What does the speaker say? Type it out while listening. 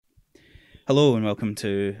Hello and welcome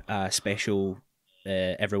to a special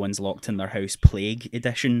Everyone's Locked in Their House Plague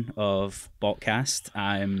edition of BoKcast.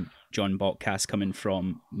 I'm John BoKcast coming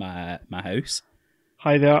from my house.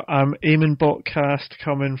 Hi there, I'm Eamon BoKcast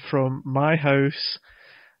coming from my house.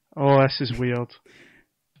 Oh, this is weird.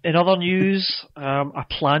 In other news, I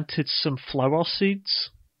planted some flower seeds.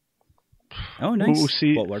 Oh, nice. We'll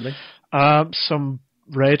see. What were they? Some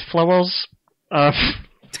red flowers. I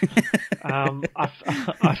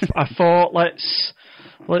thought let's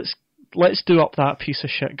do up that piece of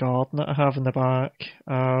shit garden that I have in the back,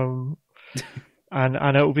 and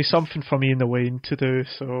it'll be something for me and the Wayne to do.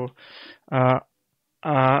 So I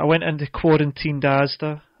went into quarantined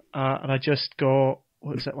Asda, and I just got,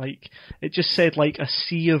 what was it like? It just said like a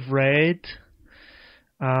sea of red.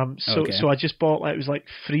 So I just bought, like, it was like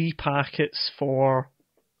 3 packets for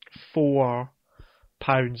 £4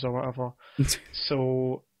 or whatever.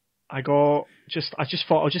 So I just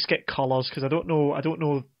thought I'll just get colours because I don't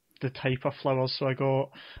know the type of flowers. So I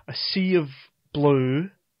got a sea of blue,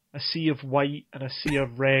 a sea of white, and a sea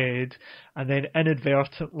of red, and then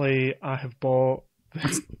inadvertently I have bought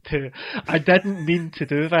I didn't mean to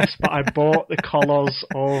do this, but I bought the colours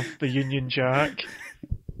of the Union Jack.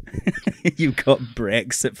 You got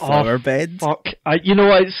Brexit flower bed. Fuck! I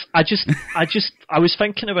was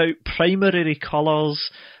thinking about primary colours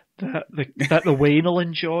that the Wayne will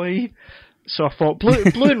enjoy. So I thought blue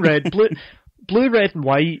and red, blue, red and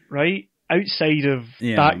white. Right outside of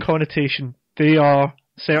that connotation, they are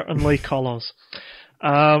certainly colours.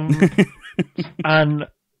 And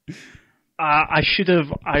I should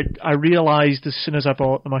have. I realised as soon as I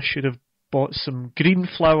bought them, I should have bought some green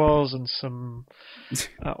flowers and some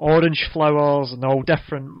orange flowers and all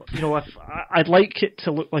different. You know, I'd like it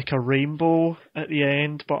to look like a rainbow at the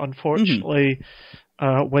end, but unfortunately,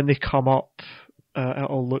 when they come up,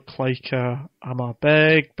 it'll look like I'm a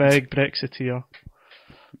big Brexiteer.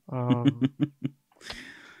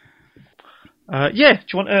 Yeah, do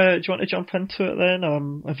you want to jump into it then?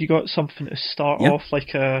 Have you got something to start off,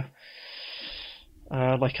 like a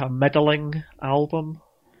middling album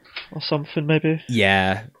or something, maybe?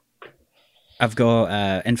 Yeah, I've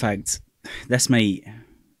got. In fact, this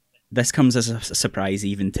comes as a surprise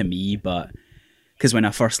even to me, but because when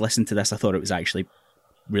I first listened to this, I thought it was actually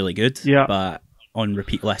really good. Yeah. But on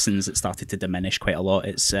repeat listens, it started to diminish quite a lot.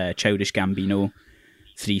 It's Childish Gambino,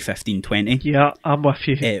 3:15:20. Yeah, I'm with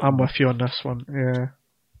you. I'm with you on this one. Yeah.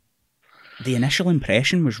 The initial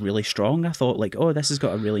impression was really strong. I thought, like, oh, this has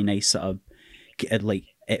got a really nice sort of, like,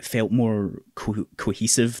 it felt more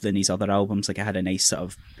cohesive than his other albums. Like, I had a nice sort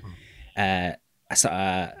of, an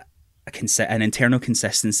internal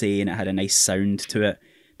consistency, and it had a nice sound to it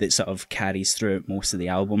that sort of carries through most of the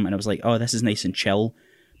album. And I was like, oh, this is nice and chill.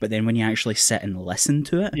 But then when you actually sit and listen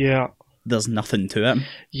to it, there's nothing to it.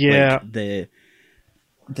 Yeah. Like,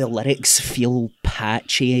 the lyrics feel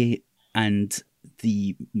patchy, and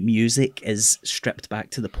the music is stripped back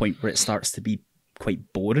to the point where it starts to be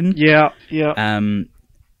quite boring. Yeah.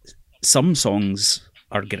 Some songs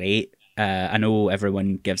are great. I know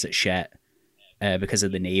everyone gives it shit because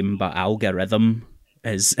of the name, but Algorithm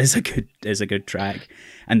is a good track,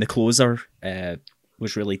 and The Closer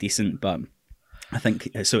was really decent. But I think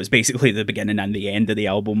so. It's basically the beginning and the end of the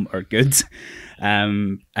album are good,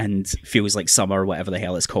 and Feels Like Summer, whatever the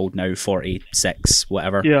hell it's called now, 46,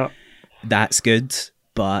 whatever. Yeah, that's good,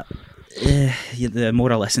 but the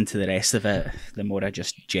more I listened to the rest of it, the more I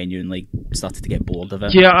just genuinely started to get bored of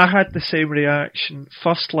it. Yeah, I had the same reaction.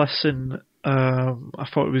 First listen, I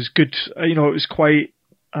thought it was good. You know, it was quite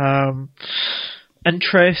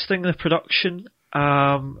interesting, the production.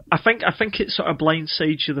 I think it sort of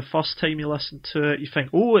blindsides you the first time you listen to it. You think,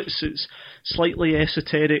 oh, it's slightly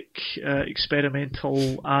esoteric,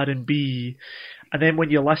 experimental R&B, and then when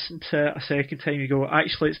you listen to it a second time, you go,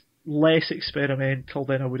 actually, it's less experimental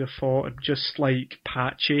than I would have thought, and just like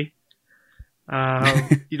patchy.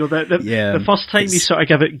 You know, the first time you sort of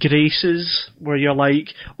give it graces, where you're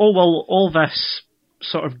like, oh well, all this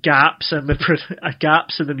sort of gaps in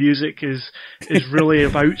the music is really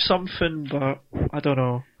about something, but I don't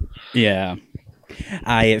know. Yeah,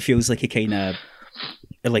 it feels like it kind of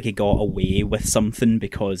like it got away with something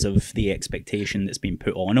because of the expectation that's been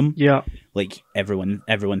put on him. Yeah, like everyone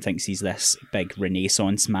thinks he's this big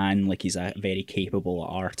Renaissance man, like he's a very capable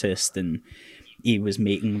artist, and he was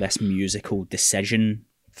making this musical decision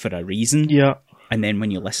for a reason. Yeah, and then when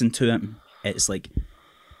you listen to it, it's like,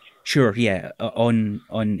 sure, yeah, on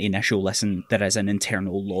initial listen, there is an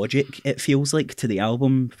internal logic, it feels like, to the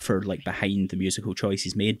album for, like, behind the musical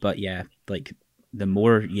choices made, but yeah, like, the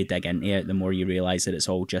more you dig into it, the more you realise that it's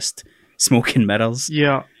all just smoke and mirrors.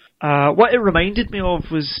 Yeah. What it reminded me of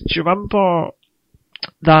was, do you remember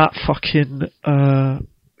that fucking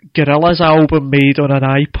Gorillaz album made on an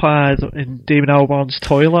iPad in Damon Albarn's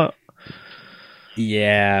toilet?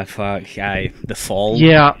 Yeah, fuck, aye. The Fall.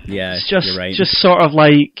 Yeah, Yeah, it's just, you're right. just sort of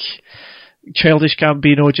like Childish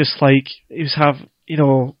Gambino, just like he was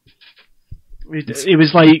it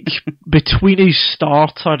was like between his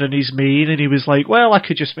starter and his main, and he was like, well, I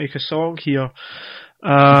could just make a song here.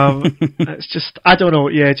 It's just, I don't know,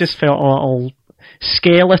 yeah, it just felt a little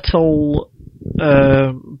skeletal,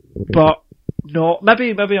 but not,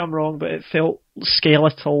 maybe I'm wrong, but it felt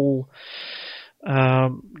skeletal, not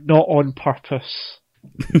on purpose.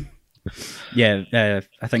 Yeah,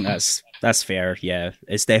 I think that's fair. Yeah,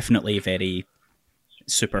 it's definitely very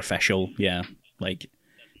superficial. Yeah, like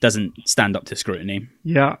doesn't stand up to scrutiny.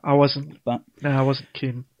 Yeah, I wasn't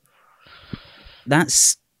keen.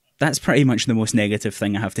 That's pretty much the most negative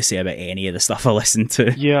thing I have to say about any of the stuff I listen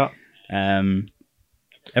to. Yeah.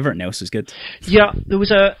 Everything else is good. Yeah, there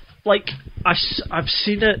was I've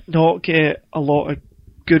seen it not get a lot of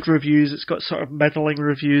good reviews. It's got sort of middling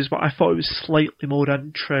reviews, but I thought it was slightly more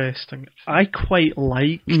interesting. I quite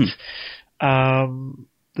liked the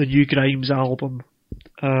new Grimes album.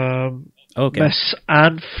 Okay. Miss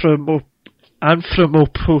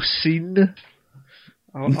Anthropocene.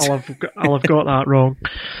 I'll have got that wrong.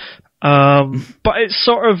 But it's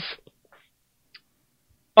sort of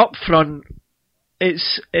up front.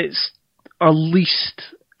 It's our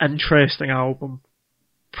least interesting album,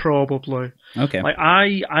 probably. Okay. Like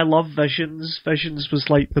I love Visions. Visions was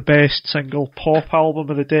like the best single pop album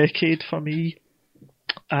of the decade for me.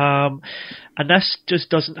 And this just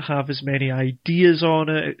doesn't have as many ideas on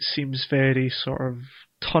it. It seems very sort of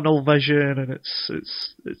tunnel vision, and it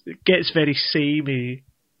gets very samey.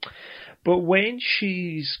 But when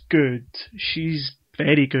she's good, she's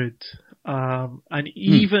very good. And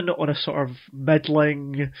even on a sort of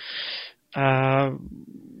middling,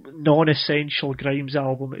 non-essential Grimes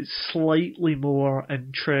album, it's slightly more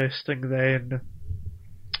interesting than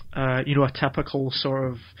a typical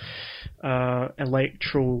sort of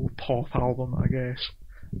electro pop album, I guess.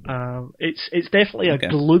 It's definitely a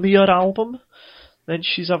gloomier album than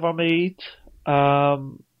she's ever made.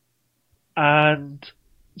 And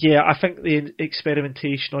yeah, I think the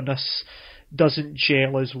experimentation on this doesn't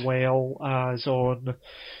gel as well as on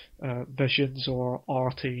Visions or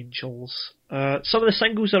Art Angels. Some of the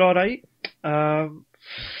singles are alright.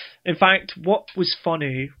 In fact, what was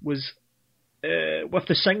funny was with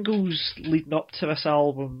the singles leading up to this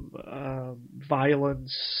album,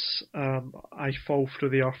 Violence, I Fall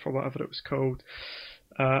Through the Earth, or whatever it was called,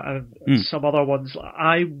 and some other ones,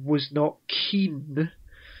 I was not keen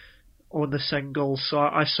on the singles, so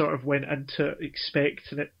I sort of went into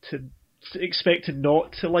expecting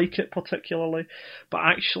not to like it particularly, but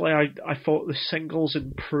actually I thought the singles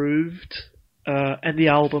improved in the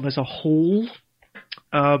album as a whole,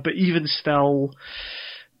 but even still,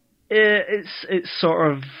 it's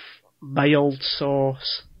sort of mild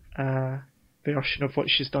sauce version of what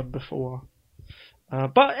she's done before.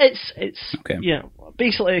 But it's okay. Yeah,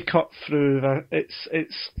 basically a cut through.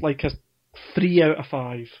 It's like a 3 out of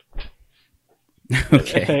 5.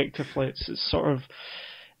 Okay. Effectively, it's sort of,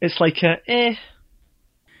 it's like a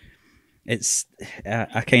It's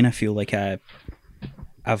I kind of feel like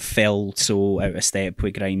I've felt so out of step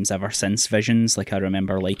with Grimes ever since Visions. Like I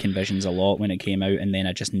remember liking Visions a lot when it came out, and then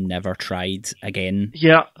I just never tried again.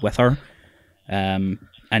 Yeah. With her, and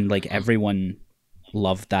like everyone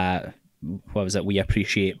loved that. What was it? We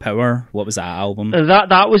Appreciate Power. What was that album?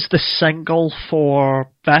 That was the single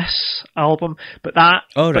for this album, but that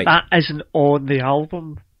isn't on the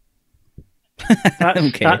album.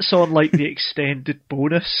 That's on like the extended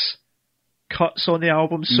bonus cuts on the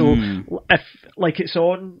album. So if like it's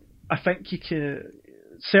on, I think you can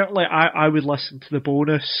certainly. I would listen to the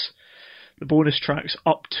bonus tracks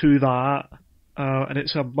up to that, and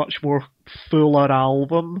it's a much more fuller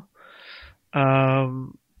album.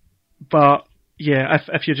 But yeah,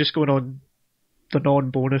 if you're just going on the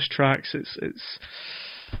non-bonus tracks, it's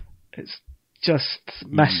just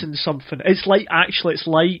missing something. It's like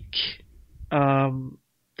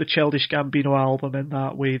the Childish Gambino album in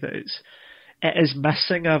that way, that it is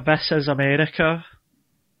missing a This Is America.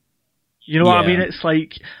 You know what I mean? It's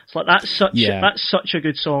like that's such a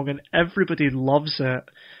good song, and everybody loves it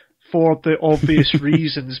for the obvious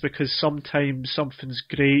reasons, because sometimes something's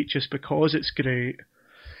great just because it's great.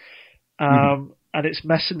 And it's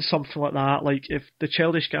missing something like that. Like if the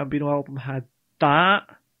Childish Gambino album had that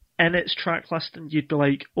in its track listing, you'd be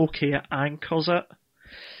like, okay, it anchors it.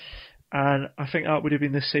 And I think that would have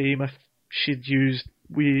been the same if she'd used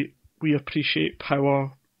We Appreciate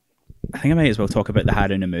Power I think I might as well talk about the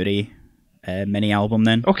Haru Nomuri mini album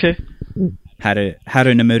then. Okay. Haru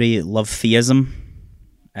Nomuri, Love Theism.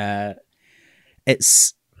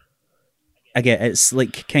 It's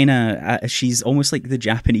like kind of she's almost like the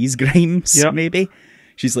Japanese Grimes, maybe.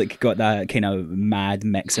 She's like got that kind of mad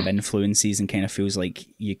mix of influences and kind of feels like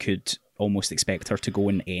you could almost expect her to go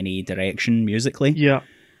in any direction musically. Yeah.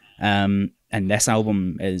 And this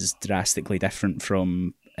album is drastically different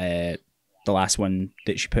from the last one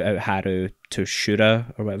that she put out, Haru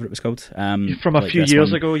Toshura or whatever it was called. From a few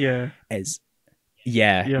years ago, yeah.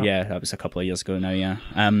 Yeah, that was a couple of years ago now, yeah.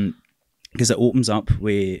 Because it opens up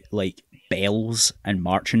with like bells and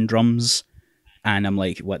marching drums, and I'm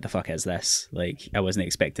like, what the fuck is this? Like, I wasn't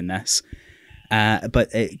expecting this. But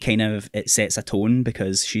it sets a tone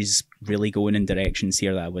because she's really going in directions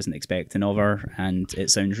here that I wasn't expecting of her, and it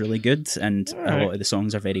sounds really good. And a lot of the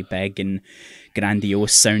songs are very big and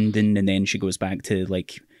grandiose sounding, and then she goes back to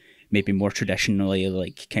like maybe more traditionally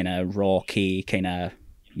like kind of rocky, kind of,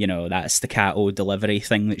 you know, that staccato delivery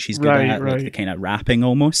thing that she's good at, like the kind of rapping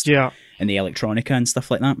almost, and the electronica and stuff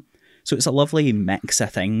like that. So it's a lovely mix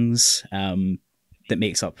of things that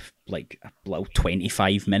makes up like a little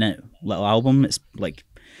 25-minute little album. It's like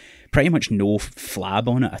pretty much no flab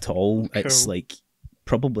on it at all. Cool. It's like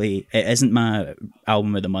probably it isn't my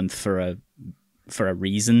album of the month for a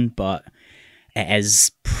reason, but it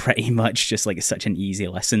is pretty much just like such an easy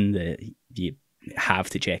listen that you have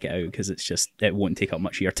to check it out because it won't take up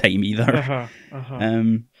much of your time either.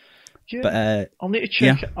 But I'll need to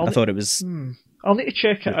check it. I thought it was. I'll need to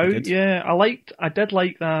check it out. Good. Yeah, I did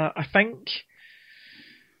like that. I think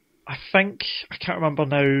I can't remember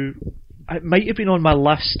now. It might have been on my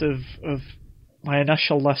list of my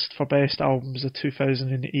initial list for best albums of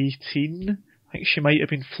 2018. I think she might have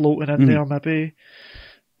been floating in there, maybe.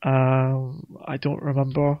 I don't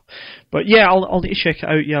remember, but yeah, I'll need to check it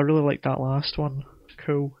out. Yeah, I really like that last one.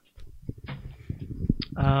 Cool.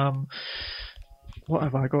 What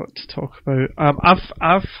have I got to talk about?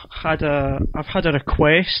 I've had a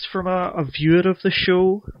request from a viewer of the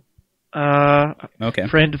show.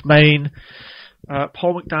 Friend of mine,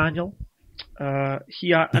 Paul McDaniel.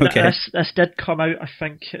 This did come out, I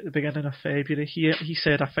think, at the beginning of February. He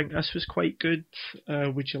said, I think this was quite good.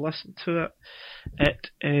 Would you listen to it? It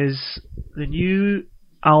is the new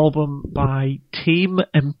album by Tame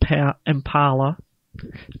Impala.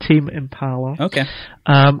 Okay.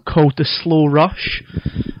 Called The Slow Rush.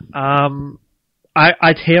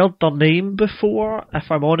 I'd heard their name before.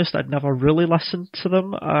 If I'm honest, I'd never really listened to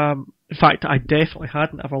them. In fact, I definitely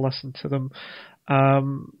hadn't ever listened to them.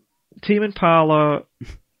 Tame Impala,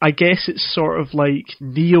 I guess it's sort of like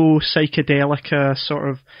neo-psychedelica, sort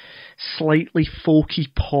of slightly folky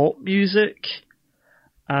pop music.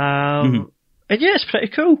 And yeah, it's pretty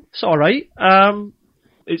cool. It's alright.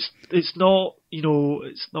 It's not, you know,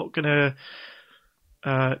 it's not gonna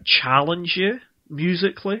challenge you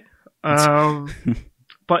musically.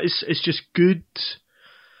 But it's just good,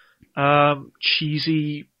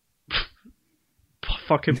 cheesy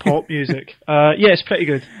fucking pop music. Yeah, it's pretty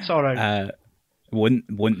good. It's alright.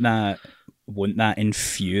 Wouldn't that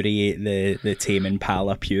infuriate the Tame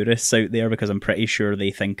Impala purists out there? Because I'm pretty sure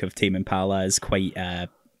they think of Tame Impala as quite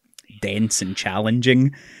dense and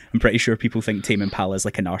challenging. I'm pretty sure people think Tame Impala is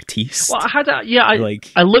like an artiste. Well,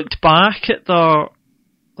 I looked back at their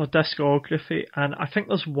discography, and I think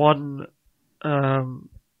there's one,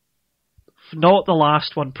 not the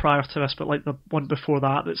last one prior to this, but like the one before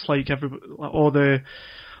that. That's like all the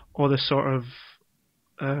sort of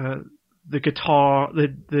the guitar,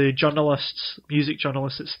 the journalists, music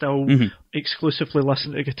journalists that still exclusively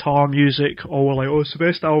listen to guitar music, all were like, oh, it's the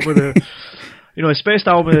best album of the, you know, it's the best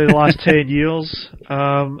album of the last 10 years.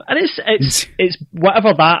 And it's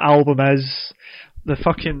whatever that album is. The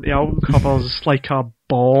album cover's like a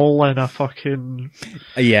ball and a fucking,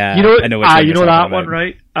 yeah, you know, I know what you know that one,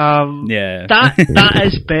 right? Yeah, that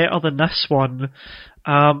is better than this one.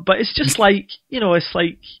 But it's just like, you know, it's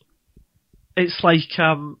like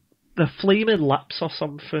the Flaming Lips or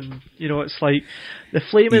something. You know, it's like the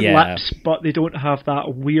Flaming Lips, but they don't have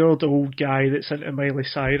that weird old guy that's into Miley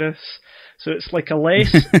Cyrus. So it's like a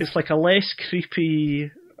less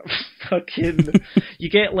creepy fucking. You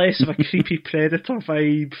get less of a creepy Predator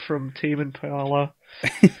vibe from Tame Impala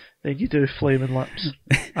than you do Flaming Lips,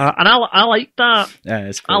 and I like that.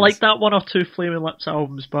 Yeah, I like that one or two Flaming Lips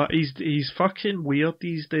albums, but he's fucking weird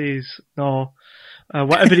these days. No,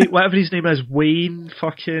 whatever his name is, Wayne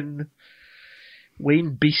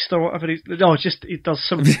Beast or whatever.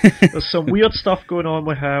 There's some weird stuff going on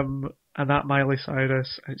with him and that Miley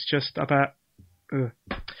Cyrus. It's just a bit.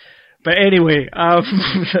 But anyway,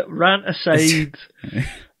 rant aside,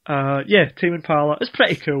 Yeah, Tame Impala. It's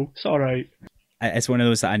pretty cool. It's alright. It's one of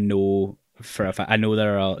those that I know for a fact. I know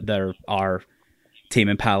there are Tame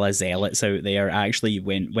Impala zealots out there. Actually,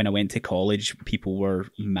 when I went to college, people were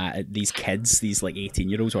mad. These kids, these like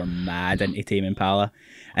 18-year-olds, were mad into Tame Impala,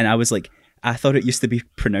 and I was like, I thought it used to be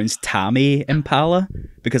pronounced Tammy Impala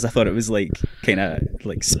because I thought it was like kind of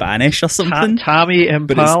like Spanish or something. Tammy Impala,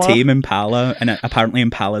 but it's Tame Impala, and apparently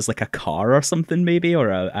Impala is like a car or something, maybe, or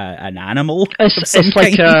an animal. It's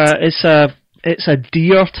like it's a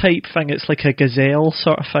deer type thing. It's like a gazelle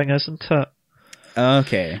sort of thing, isn't it?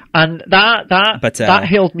 Okay. And that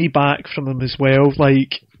held me back from them as well.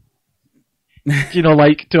 Like, you know,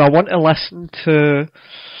 like, do I want to listen to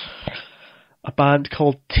a band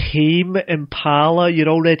called Tame Impala? You're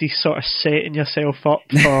already sort of setting yourself up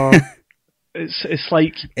for. it's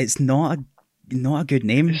like it's not a good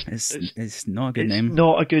name. It's not a good name. It's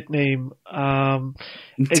not a good name.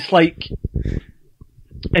 It's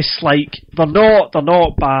like they're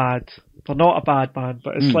not bad. They're not a bad band,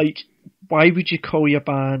 but it's like, why would you call your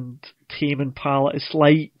band Tame Impala? It's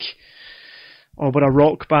like, or with a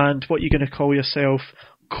rock band, what are you going to call yourself?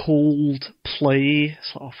 Coldplay.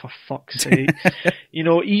 It's like, oh, for fuck's sake. You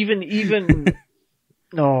know, even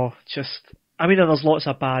no, just, I mean, there's lots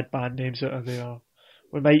of bad band names out there.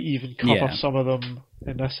 We might even cover some of them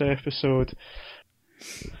in this episode.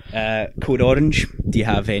 Code Orange. Do you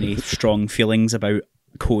have any strong feelings about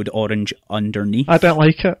Code Orange underneath? I don't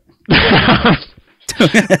like it.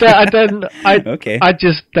 I didn't. Okay. I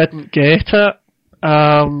just didn't get it.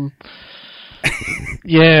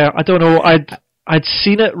 Yeah, I don't know. I'd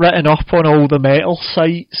seen it written up on all the metal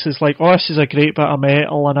sites as like, oh, this is a great bit of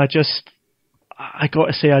metal, and I got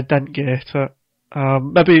to say I didn't get it.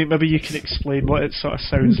 Maybe you can explain what it sort of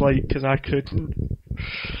sounds like, because I couldn't.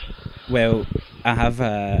 Well, I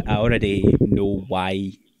already know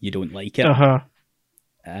why you don't like it.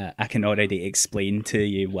 I can already explain to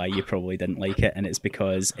you why you probably didn't like it, and it's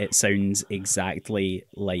because it sounds exactly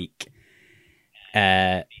like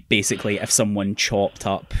basically if someone chopped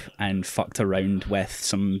up and fucked around with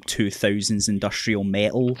some 2000s industrial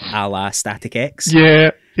metal a la Static X.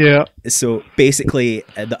 Yeah. So basically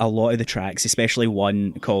a lot of the tracks, especially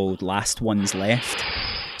one called Last Ones Left,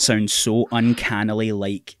 sound so uncannily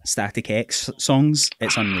like Static X songs,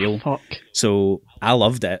 it's unreal. Fuck. So I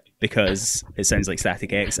loved it because it sounds like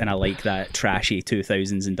Static X, and I like that trashy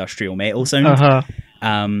 2000s industrial metal sound.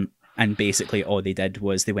 And basically all they did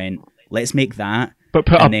was they went, let's make that, but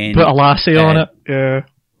put a lassie on it. Yeah.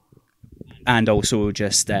 And also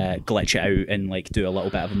just glitch it out and like do a little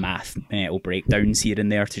bit of math metal breakdowns here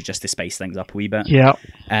and there to spice things up a wee bit. Yeah.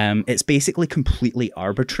 It's basically completely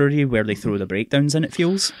arbitrary where they throw the breakdowns in, it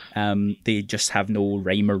feels. They just have no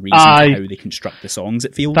rhyme or reason to how they construct the songs,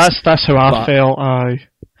 it feels. That's how I felt, aye.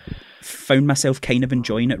 Found myself kind of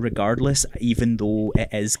enjoying it regardless, even though it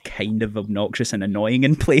is kind of obnoxious and annoying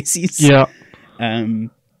in places. Yeah.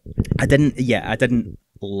 I didn't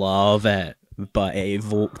love it, but it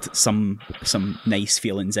evoked some nice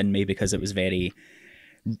feelings in me because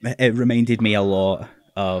it reminded me a lot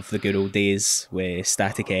of the good old days with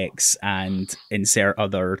Static X and insert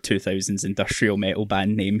other 2000s industrial metal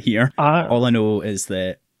band name here. All I know is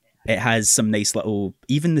that it has some nice little,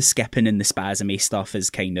 even the skipping and the spasmy stuff is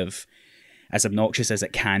kind of as obnoxious as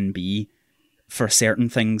it can be for certain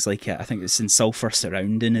things. Like I think it's in Sulphur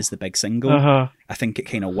Surrounding is the big single. I think it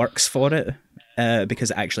kind of works for it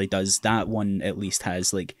because it actually does. That one at least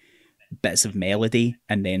has like bits of melody,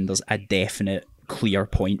 and then there's a definite clear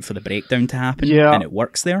point for the breakdown to happen, and it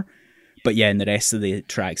works there. But yeah, in the rest of the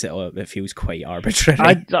tracks, it feels quite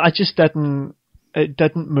arbitrary. I just didn't. It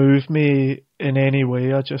didn't move me in any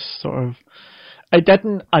way. I just sort of. It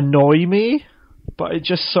didn't annoy me, but it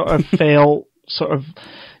just sort of felt sort of,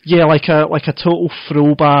 like a total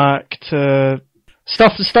throwback to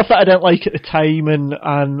stuff that I didn't like at the time,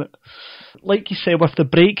 and like you say with the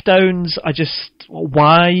breakdowns,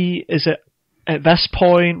 why is it at this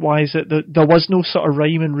point? Why is it that there was no sort of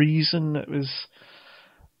rhyme and reason?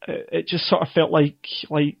 It just sort of felt like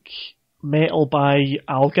metal by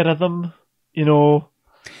algorithm, you know.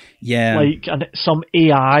 Yeah. Like, and some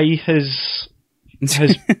AI has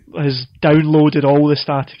downloaded all the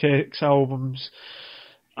Static X albums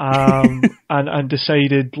and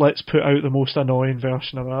decided, let's put out the most annoying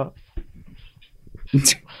version of that.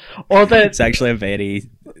 It's actually a very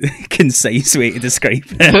concise way to describe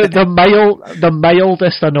it. The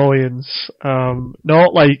mildest annoyance.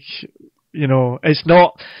 Not like, it's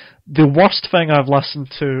not the worst thing I've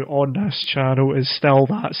listened to on this channel is still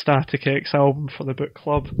that Static X album for the book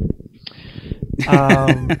club.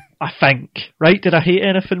 I think. Right? Did I hate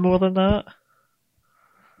anything more than that?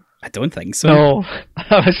 I don't think so. No,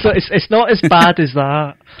 it's not as bad as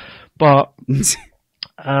that, but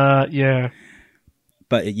yeah.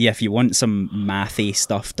 But yeah, if you want some mathy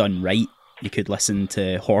stuff done right, you could listen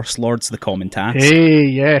to Horse Lords, The Common Task. Hey,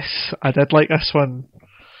 yes, I did like this one.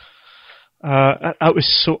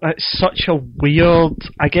 It's such a weird,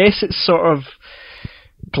 I guess it's sort of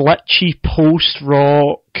glitchy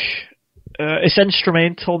post-rock, it's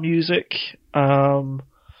instrumental music, and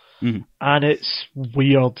it's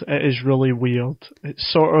weird, it is really weird.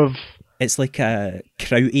 It's like a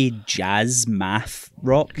krauty jazz math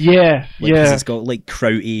rock. Yeah, like, 'cause it's got like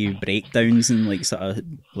krauty breakdowns and like sort of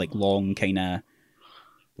like long kind of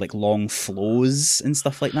like long flows and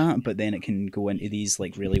stuff like that, but then it can go into these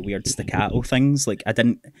like really weird staccato things. Like I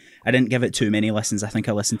didn't give it too many listens. I think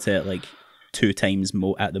I listened to it like 2 times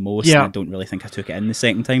at the most. Yeah. And I don't really think I took it in the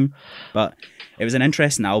second time, but it was an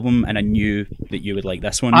interesting album, and I knew that you would like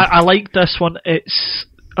this one. I like this one. It's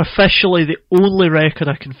officially the only record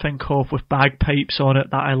I can think of with bagpipes on it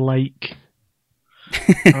that I like.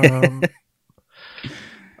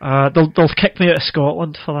 They'll kick me out of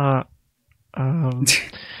Scotland for that.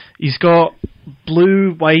 He's got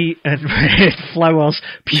blue, white, and red flowers,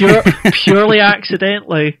 purely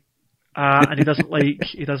accidentally, and he doesn't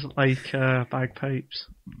like bagpipes.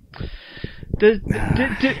 Do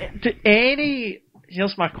any?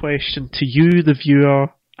 Here's my question to you, the viewer,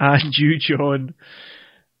 and you, John.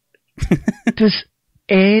 Does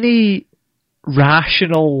any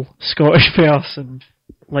rational Scottish person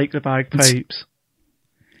like the bagpipes?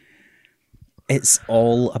 It's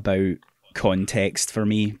all about context for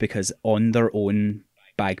me, because on their own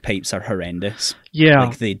bagpipes are horrendous. Yeah,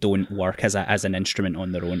 like they don't work as an instrument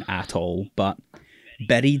on their own at all, but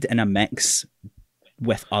buried in a mix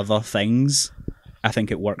with other things, I think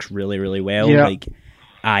it works really, really well. Yeah. Like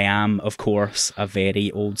I am, of course, a very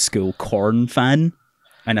old school Korn fan,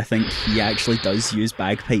 and I think he actually does use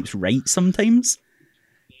bagpipes right sometimes.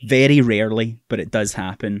 Very rarely, but it does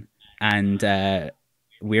happen. And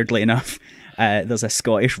weirdly enough, there's a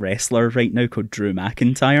Scottish wrestler right now called Drew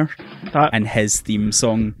McIntyre, and his theme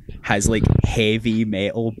song has like heavy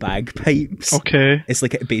metal bagpipes. Okay. It's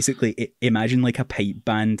like basically imagine like a pipe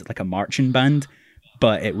band, like a marching band,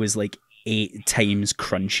 but it was like 8 times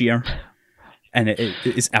crunchier. And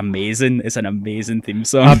it's amazing. It's an amazing theme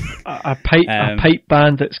song. A pipe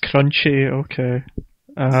band that's crunchy. Okay.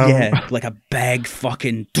 Yeah, like a big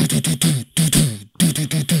fucking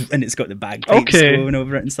and it's got the bagpipes going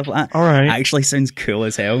over it and stuff like that. All right. It actually sounds cool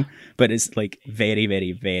as hell, but it's like very,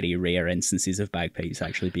 very, very rare instances of bagpipes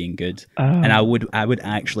actually being good. And I would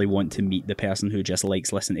actually want to meet the person who just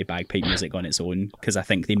likes listening to bagpipe music on its own, because I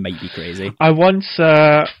think they might be crazy. I once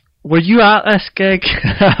were you at this gig?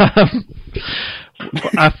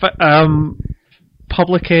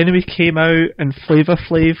 Public Enemy came out and Flavor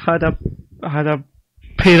Flav had a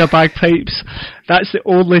pair of bagpipes. That's the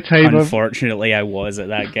only time. Unfortunately, I was at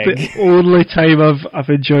that gig. The only time I've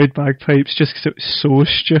enjoyed bagpipes, just because it was so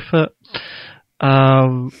stupid.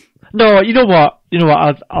 No, you know what?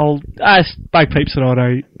 Bagpipes are all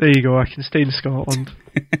right. There you go. I can stay in Scotland.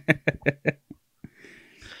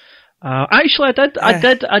 Actually,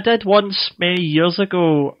 I did once many years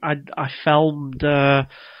ago. I filmed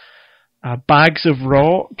Bags of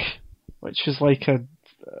Rock, which was like a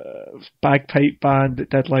bagpipe band that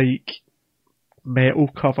did like metal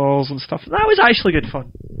covers and stuff. That was actually good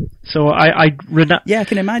fun. So I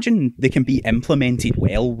can imagine they can be implemented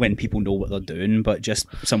well when people know what they're doing, but just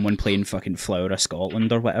someone playing fucking Flower of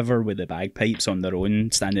Scotland or whatever with the bagpipes on their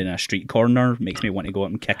own, standing in a street corner, makes me want to go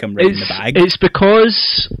up and kick them right in the bag. It's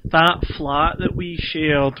because that flat that we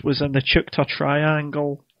shared was in the Chukta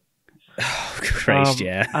Triangle. Oh, Christ,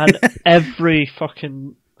 yeah. And every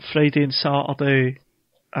fucking Friday and Saturday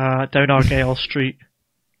down Argyle Street.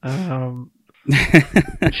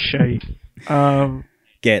 Shite.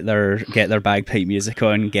 Get their bagpipe music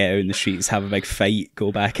on, get out in the streets, have a big fight,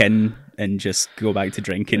 go back in, and just go back to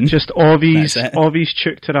drinking. Just all these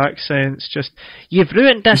Chukta accents. Just, you've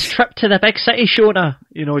ruined this trip to the big city, Shona.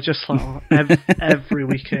 You know, just like every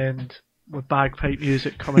weekend with bagpipe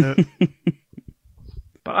music coming out.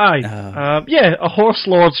 But a Horse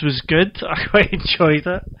Lords was good. I quite enjoyed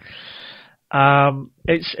it.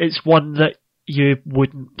 It's one that you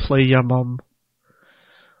wouldn't play your mum.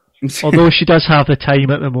 Although she does have the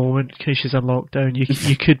time at the moment because she's in lockdown.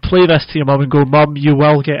 You could play this to your mum and go, Mum, you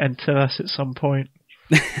will get into this at some point.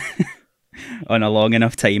 On a long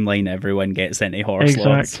enough timeline, everyone gets into Horse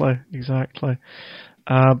Lords. Exactly.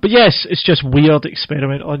 But yes, it's just weird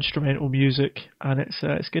experimental instrumental music, and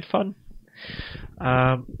it's good fun.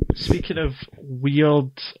 Speaking of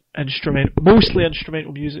weird mostly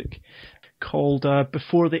instrumental music, called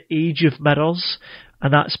Before the Age of Mirrors,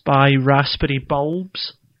 and that's by Raspberry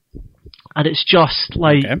Bulbs. And it's just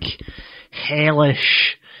like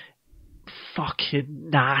hellish, fucking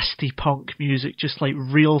nasty punk music, just like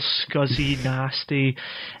real scuzzy, nasty.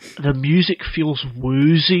 The music feels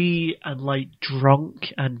woozy and like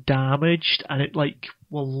drunk and damaged, and it like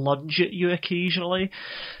will lunge at you occasionally.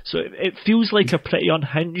 So it feels like a pretty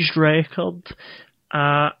unhinged record,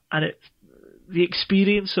 and the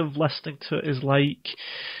experience of listening to it is like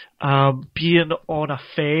being on a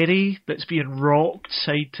ferry that's being rocked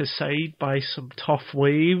side to side by some tough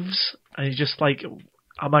waves, and you're just like,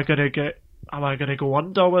 am I gonna go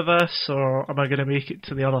under with this, or am I gonna make it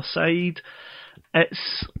to the other side?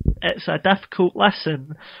 It's a difficult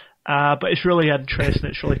listen, but it's really interesting.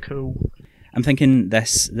 It's really cool. I'm thinking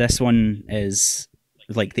this one is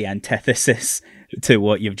like the antithesis to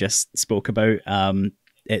what you've just spoke about.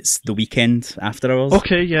 It's The Weeknd, After Hours.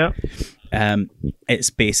 Okay, yeah. It's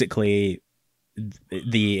basically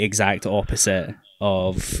the exact opposite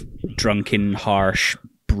of drunken, harsh,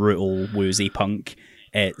 brutal, woozy punk.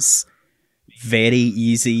 It's very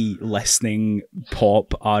easy listening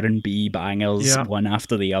pop R&B bangers, one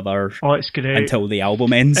after the other. Oh, it's great. Until the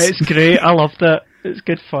album ends. It's great. I loved it. It's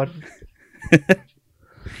good fun.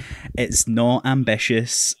 It's not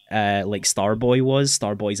ambitious like Starboy was.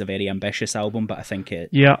 Starboy's a very ambitious album, but I think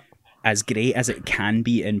as great as it can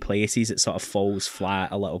be in places, it sort of falls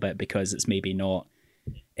flat a little bit because it's maybe not.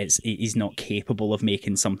 He's not capable of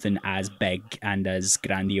making something as big and as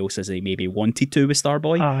grandiose as he maybe wanted to with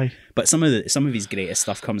Starboy. Aye. But some of his greatest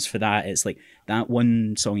stuff comes for that. It's like that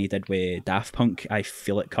one song he did with Daft Punk, I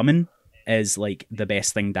Feel It Coming, is like the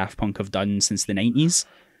best thing Daft Punk have done since the 90s.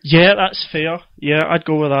 Yeah, that's fair. Yeah, I'd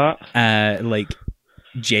go with that. Like,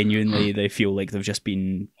 genuinely, they feel like they've just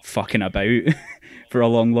been fucking about for a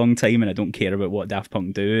long, long time, and I don't care about what Daft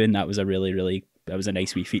Punk do, and that was a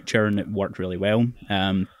nice wee feature, and it worked really well.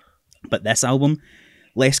 But this album,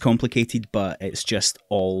 less complicated, but it's just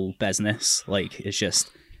all business. Like, it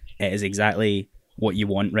is exactly what you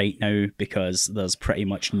want right now because there's pretty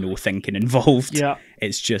much no thinking involved. Yeah.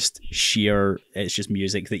 It's just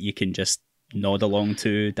music that you can just nod along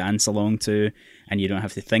to, dance along to, and you don't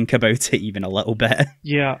have to think about it even a little bit.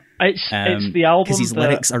 Yeah, it's the album because his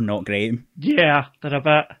lyrics are not great. Yeah, they're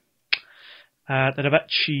a bit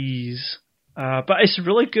cheese, but it's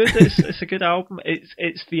really good. It's a good album.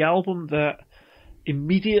 It's the album that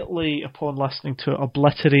immediately upon listening to it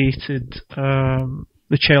obliterated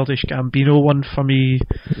the Childish Gambino one for me.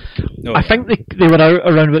 I think they were out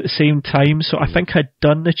around about the same time, so I think I'd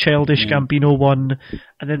done the Childish Gambino one,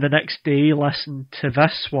 and then the next day listened to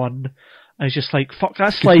this one. I was just like, fuck,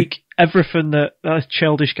 that's like everything that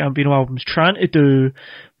Childish Gambino album's trying to do,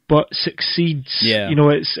 but succeeds. Yeah. You know,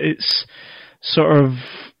 it's sort of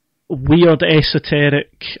weird,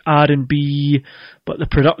 esoteric R&B, but the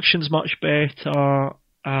production's much better.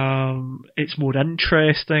 It's more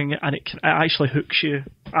interesting, and it actually hooks you.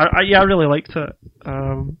 I really liked it.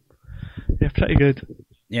 Yeah, pretty good.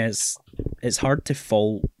 Yeah, it's hard to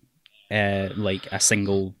fault like a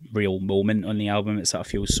single real moment on the album. It sort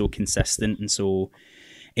of feels so consistent and so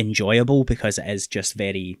enjoyable because it is just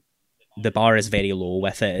the bar is very low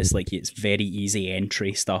with it. It's like it's very easy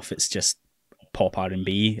entry stuff. It's just pop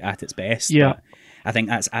R&B at its best. Yeah, but I think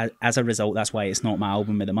that's as a result. That's why it's not my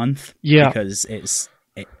album of the month. Yeah, because it's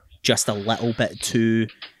just a little bit too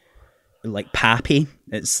like pappy.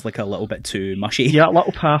 It's like a little bit too mushy. Yeah, a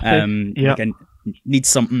little pappy. Like I need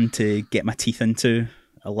something to get my teeth into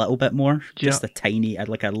a little bit more. Just a tiny, I'd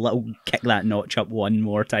like a little kick that notch up one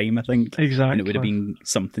more time, I think. Exactly. And it would have been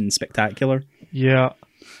something spectacular. Yeah.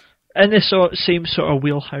 In the same sort of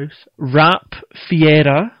wheelhouse, Rap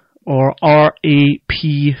Fiera, or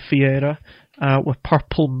R-A-P Fiera, with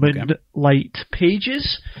Purple Moonlight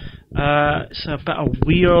Pages. It's a bit of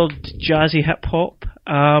weird jazzy hip hop,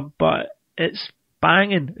 but it's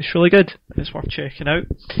banging. It's really good. It's worth checking out.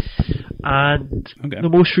 And the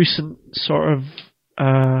most recent sort of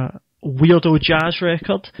weirdo jazz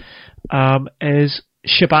record is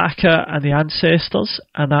Shabaka and the Ancestors,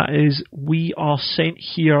 and that is We Are Sent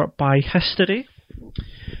Here by History,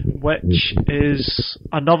 which is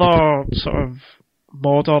another sort of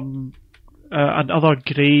modern, another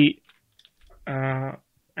great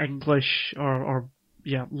English or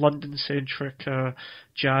London-centric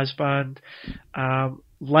jazz band,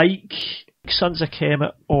 like Sons of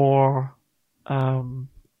Kemet or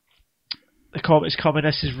The Comet Is Coming.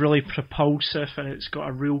 This is really propulsive and it's got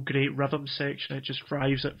a real great rhythm section. It just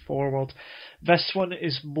drives it forward. This one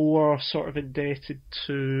is more sort of indebted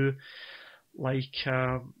to like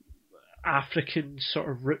African sort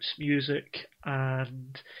of roots music,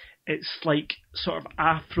 and It's like sort of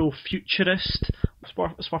Afro-futurist. It's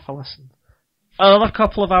worth a listen. Another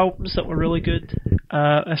couple of albums that were really good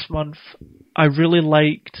this month. I really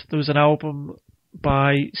liked, there was an album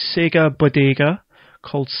by Sega Bodega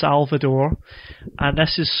called Salvador, and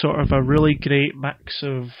this is sort of a really great mix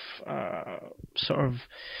of sort of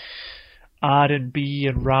R&B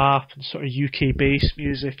and rap and sort of UK bass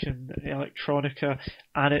music and electronica,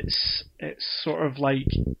 and it's sort of like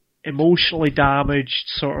emotionally damaged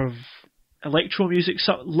sort of electro music,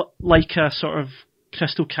 like a sort of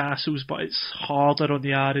Crystal Castles, but it's harder on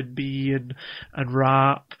the R&B and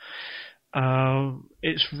rap.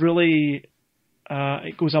 It's really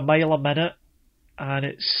it goes a mile a minute, and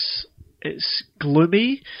it's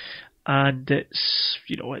gloomy, and it's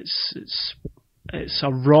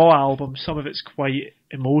a raw album. Some of it's quite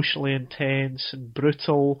emotionally intense and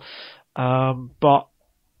brutal, but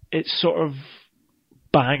it's sort of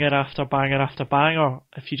banger after banger after banger.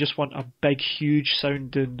 If you just want a big, huge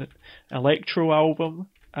sounding electro album,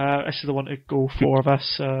 this is the one to go for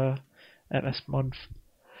this month.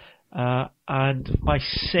 And my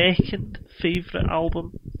second favourite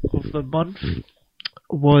album of the month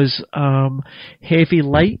was Heavy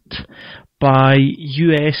Light by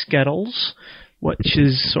US Girls, which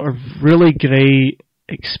is sort of really great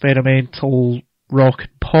experimental rock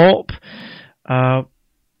and pop.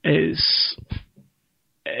 It's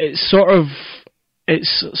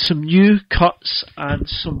some new cuts and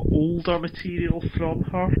some older material from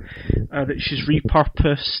her that she's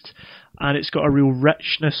repurposed, and it's got a real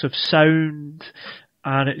richness of sound,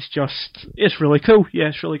 and it's really cool. Yeah,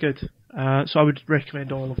 it's really good. So I would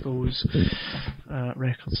recommend all of those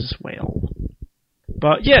records as well.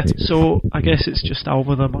 But yeah, so I guess it's just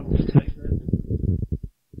album of the month time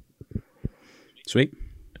then. Sweet.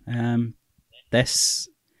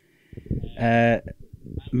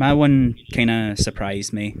 My one kind of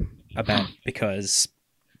surprised me a bit because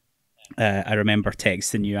I remember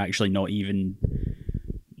texting you actually not even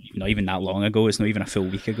that long ago. It's not even a full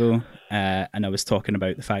week ago, and I was talking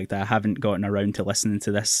about the fact that I haven't gotten around to listening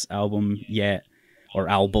to this album yet, or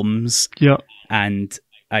albums. Yeah. And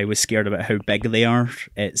I was scared about how big they are.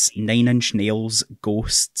 It's 9 Inch Nails,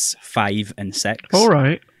 Ghosts 5 and 6. All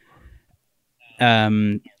right.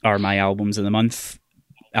 Are my albums of the month.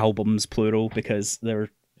 Albums plural, because they're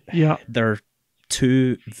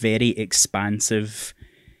two very expansive,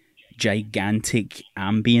 gigantic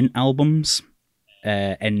ambient albums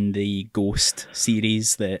in the Ghost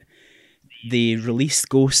series. That they released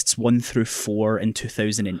Ghosts 1 through 4 in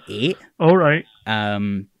 2008. All right.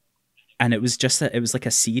 And it was like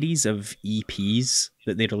a series of EPs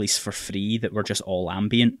that they released for free that were just all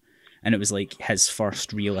ambient. And it was like his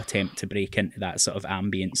first real attempt to break into that sort of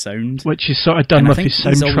ambient sound. Which he's sort of done with his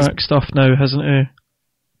soundtrack stuff now, hasn't he?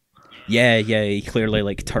 Yeah, he clearly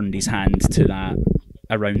like turned his hand to that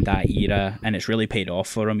around that era, and it's really paid off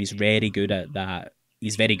for him. He's very good at that.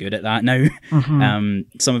 He's very good at that now.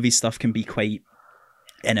 Mm-hmm. Some of his stuff can be quite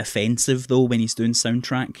inoffensive though when he's doing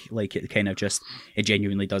soundtrack. Like it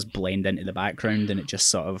genuinely does blend into the background, and it just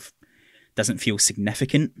sort of doesn't feel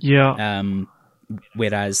significant. Yeah.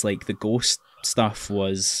 Whereas like the Ghost stuff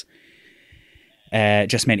was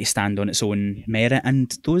just meant to stand on its own merit,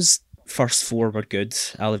 and those first 4 were good.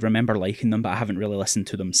 I remember liking them, but I haven't really listened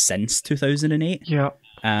to them since 2008. Yeah.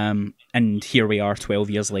 And here we are 12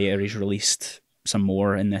 years later, he's released some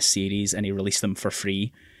more in this series, and he released them for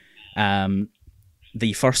free.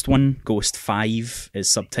 The first one, Ghost 5, is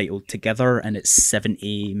subtitled Together, and it's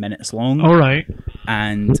 70 minutes long. All right.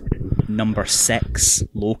 And number 6,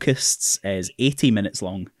 Locusts, is 80 minutes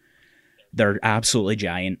long. They're absolutely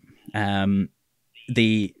giant.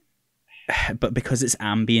 But because it's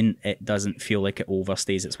ambient, it doesn't feel like it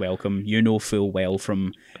overstays its welcome. You know full well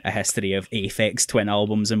from a history of Aphex Twin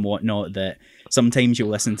albums and whatnot that sometimes you'll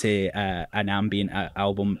listen to an ambient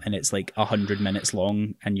album and it's like 100 minutes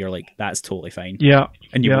long, and you're like, that's totally fine. Yeah.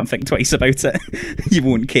 And you won't think twice about it. You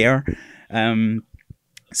won't care.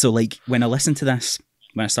 So like when I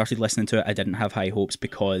started listening to it, I didn't have high hopes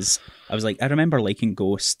because I was like, I remember liking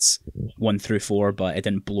Ghosts 1 through 4, but it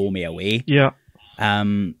didn't blow me away. Yeah.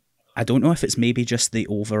 I don't know if it's maybe just the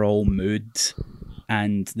overall mood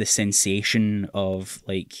and the sensation of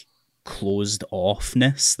like closed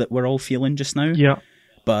offness that we're all feeling just now. Yeah.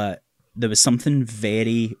 But there was something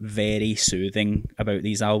very, very soothing about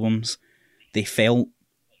these albums. They felt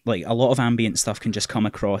like a lot of ambient stuff can just come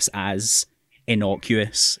across as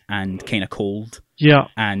innocuous and kind of cold. Yeah.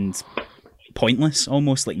 And pointless,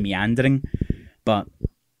 almost like meandering. But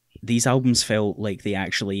these albums felt like they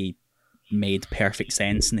actually made perfect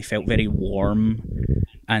sense, and they felt very warm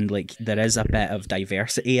and like there is a bit of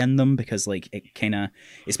diversity in them, because like it kind of,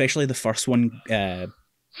 especially the first one,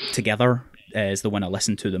 Together, is the one I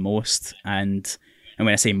listen to the most, and when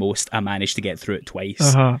I say most, I managed to get through it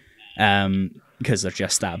twice, because they're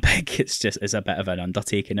just that big. It's a bit of an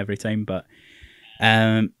undertaking every time, but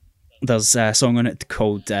there's a song on it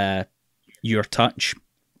called Your Touch,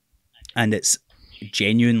 and it's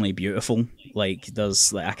genuinely beautiful. Like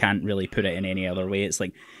I can't really put it in any other way. It's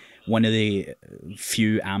like one of the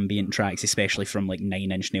few ambient tracks, especially from like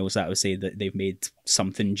Nine Inch Nails, that I would say that they've made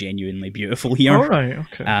something genuinely beautiful here. All right,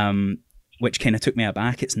 okay. Which kind of took me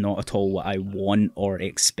aback. It's not at all what I want or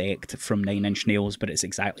expect from Nine Inch Nails, but it's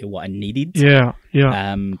exactly what I needed. Yeah.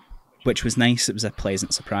 Which was nice. It was a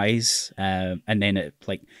pleasant surprise. And then it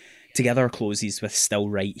like Together closes with Still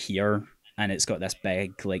Right Here, and it's got this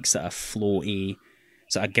big like sort of floaty,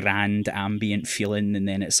 sort of grand ambient feeling, and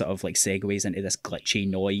then it sort of like segues into this glitchy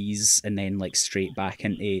noise, and then like straight back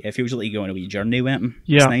into, it feels like you go on a wee journey with him.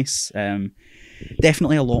 Yeah. It's nice.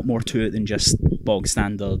 Definitely a lot more to it than just bog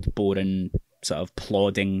standard, boring, sort of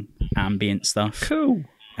plodding ambient stuff. Cool.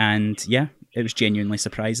 And yeah, it was genuinely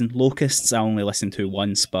surprising. Locusts I only listened to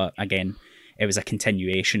once, but again, it was a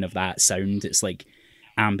continuation of that sound. It's like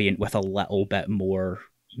ambient with a little bit more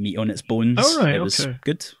meat on its bones. All right, it was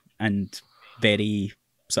good and very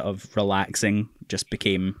sort of relaxing. Just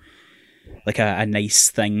became like a nice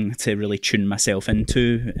thing to really tune myself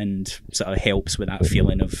into, and sort of helps with that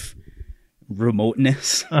feeling of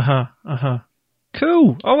remoteness.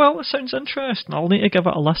 Cool. Oh well, that sounds interesting. I'll need to give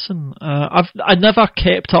it a listen. I never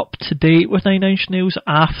kept up to date with Nine Inch Nails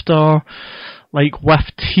after, like,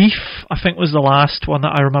 with Teeth, I think was the last one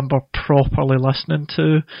that I remember properly listening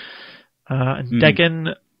to and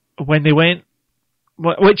digging when they went,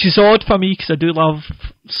 which is odd for me because I do love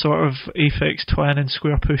sort of Aphex Twin and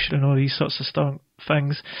Square Pusher and all these sorts of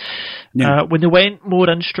things. Yeah. When they went more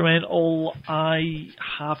instrumental, I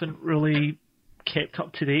haven't really kept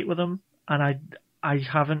up to date with them, and I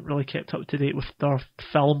haven't really kept up to date with their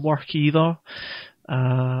film work either.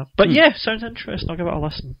 But yeah, sounds interesting. I'll give it a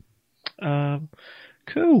listen.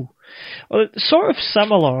 Cool. Well, sort of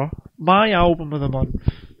similar, my album of the month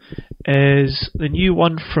is the new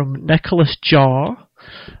one from Nicholas Jar,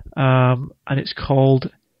 and it's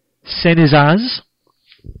called Cenizaz.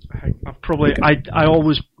 I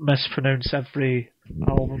always mispronounce every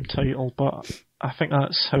album title, but I think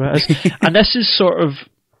that's how it is. And this is sort of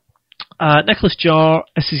Nicholas Jar.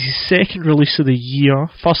 This is his second release of the year,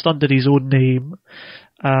 first under his own name.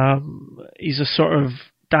 He's a sort of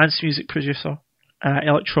dance music producer,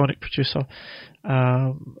 electronic producer,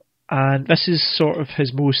 and this is sort of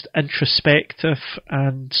his most introspective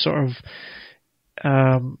and sort of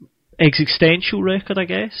existential record, I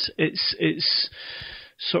guess. It's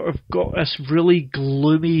sort of got this really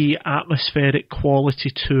gloomy atmospheric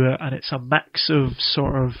quality to it, and it's a mix of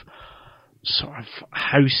sort of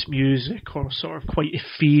house music, or sort of quite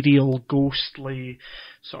ethereal, ghostly,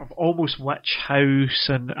 sort of almost witch house,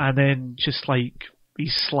 and then just like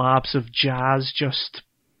these slabs of jazz just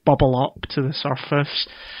bubble up to the surface.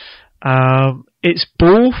 It's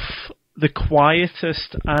both the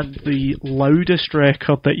quietest and the loudest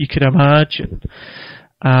record that you can imagine.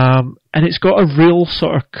 And it's got a real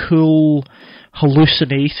sort of cool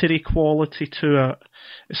hallucinatory quality to it.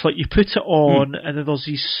 It's like you put it on and then there's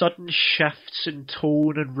these sudden shifts in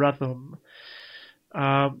tone and rhythm.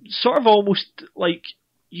 Sort of almost like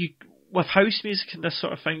with house music and this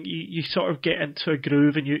sort of thing, you sort of get into a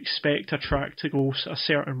groove and you expect a track to go a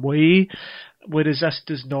certain way, whereas this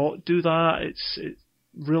does not do that. It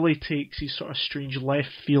really takes these sort of strange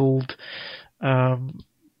left field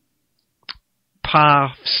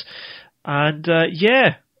paths, and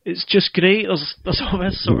yeah, it's just great. There's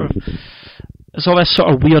all this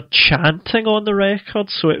sort of weird chanting on the record,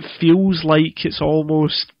 so it feels like it's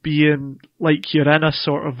almost being like you're in a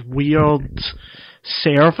sort of weird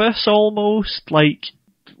service, almost like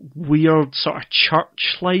weird sort of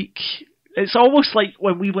church like. It's almost like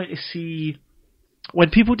when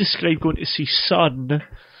people describe going to see Sun,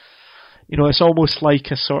 you know, it's almost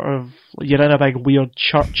like a sort of, you're in a big weird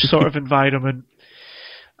church sort of environment.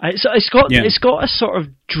 It's got a sort of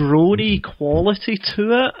droney quality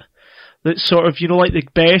to it that's sort of, you know, like the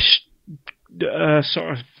best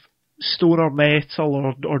sort of stoner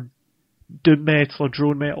metal or doom metal or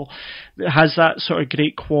drone metal. It has that sort of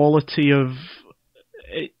great quality of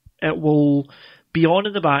it will be on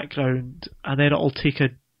in the background and then it'll take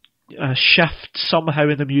a shift somehow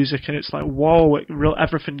in the music, and it's like, whoa,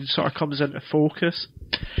 everything sort of comes into focus.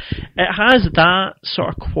 It has that sort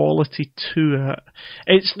of quality to it.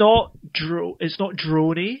 It's not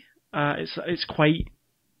drony. It's quite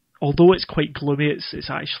although it's quite gloomy, it's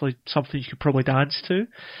actually something you could probably dance to.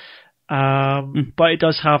 But it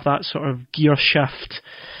does have that sort of gear shift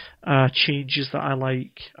changes that I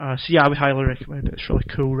like. So yeah, I would highly recommend it. It's a really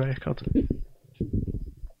cool record.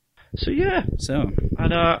 So yeah. So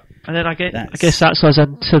and then I guess that's us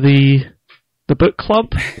into the book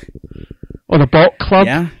club or the BoK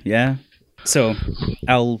club. Yeah. So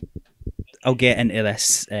I'll get into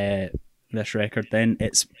this record then.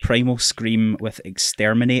 It's Primal Scream with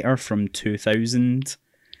Exterminator from 2000.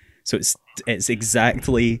 So it's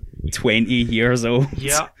exactly 20 years old.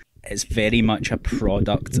 Yeah. It's very much a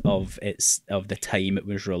product of the time it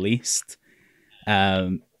was released.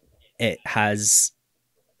 It has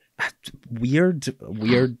a weird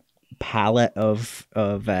palette of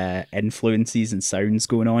influences and sounds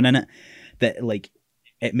going on in it that like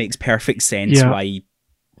it makes perfect sense why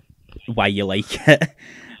you like it.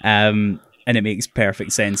 And it makes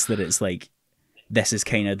perfect sense that it's like this is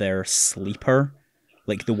kind of their sleeper,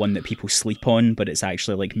 like the one that people sleep on, but it's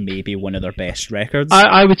actually like maybe one of their best records.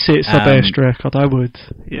 I would say it's their best record. I would,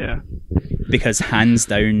 yeah. Because hands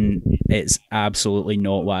down, it's absolutely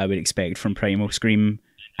not what I would expect from Primal Scream,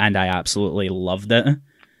 and I absolutely loved it.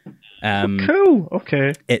 Cool.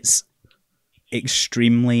 Okay. It's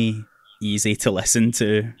extremely easy to listen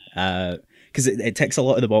to, because it ticks a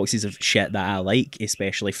lot of the boxes of shit that I like,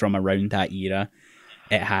 especially from around that era.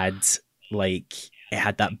 It had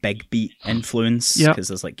that big beat influence, because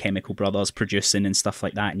there's like Chemical Brothers producing and stuff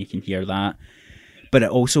like that, and you can hear that. But it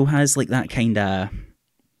also has like that kind of...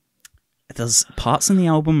 There's parts in the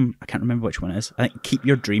album, I can't remember which one it is. I think Keep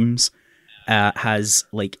Your Dreams has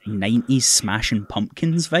like 90s Smashing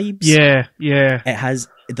Pumpkins vibes. Yeah.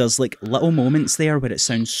 There's like little moments there where it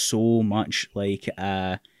sounds so much like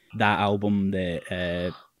that album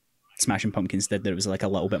that Smashing Pumpkins did, that it was like a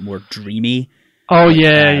little bit more dreamy. Oh, like,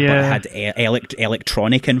 yeah. But it had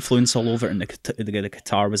electronic influence all over it, and the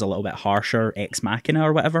guitar was a little bit harsher, Ex Machina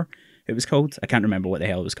or whatever it was called. I can't remember what the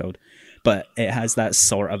hell it was called. But it has that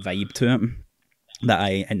sort of vibe to it that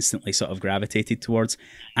I instantly sort of gravitated towards.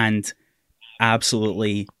 And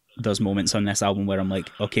absolutely, there's moments on this album where I'm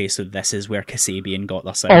like, okay, so this is where Kasabian got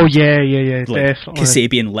their sound. Oh, yeah, like, definitely.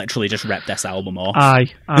 Kasabian literally just ripped this album off.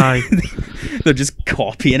 Aye. They're just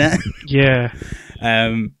copying it. Yeah.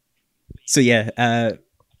 So yeah,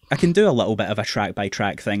 I can do a little bit of a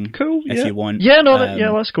track-by-track thing. Cool, if you want. Yeah,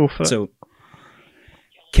 let's go for it. So,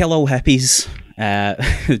 Kill All Hippies,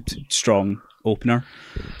 strong opener.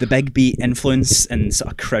 The big beat influence and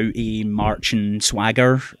sort of krauty marching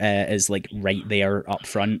swagger is like right there up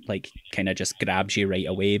front, like kind of just grabs you right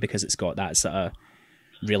away because it's got that sort of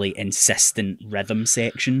really insistent rhythm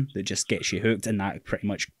section that just gets you hooked, and that pretty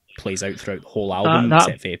much plays out throughout the whole album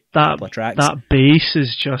except for a couple of tracks. That bass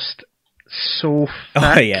is just so thick.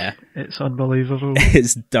 Oh yeah, it's unbelievable.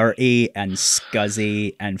 It's dirty and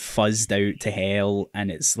scuzzy and fuzzed out to hell,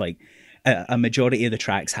 and it's like a majority of the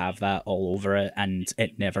tracks have that all over it, and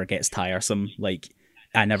it never gets tiresome. Like,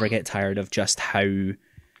 I never get tired of just how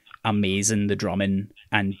amazing the drumming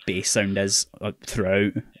and bass sound is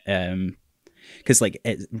throughout. Because like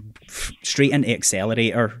straight into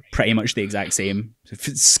Accelerator, pretty much the exact same.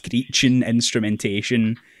 Screeching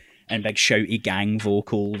instrumentation and big shouty gang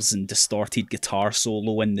vocals and distorted guitar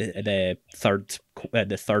solo in the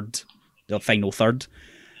final third.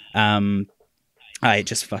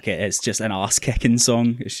 It's just an ass kicking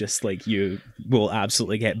song. It's just like you will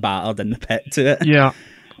absolutely get battered in the pit to it. Yeah.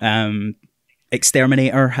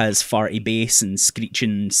 Exterminator has farty bass and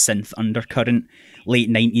screeching synth undercurrent, late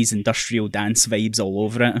 90s industrial dance vibes all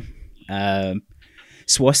over it.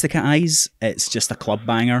 Swastika Eyes, it's just a club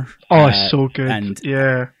banger. Oh, it's so good. And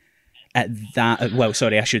yeah. At that, well,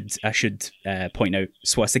 sorry, I should point out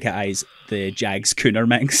Swastika Eyes, the Jags Cooner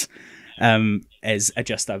mix, is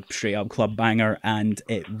just a straight up club banger, and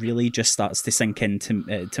it really just starts to sink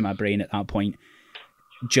into to my brain at that point.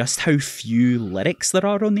 Just how few lyrics there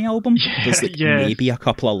are on the album. There's like maybe a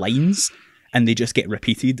couple of lines, and they just get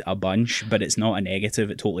repeated a bunch, but it's not a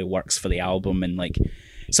negative. It totally works for the album, and like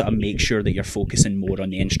sort of make sure that you're focusing more on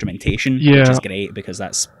the instrumentation, which is great because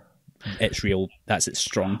that's its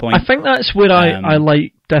strong point. I think that's where I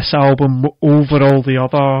like this album over all the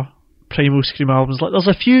other Primal Scream albums. Like, there's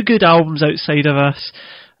a few good albums outside of this.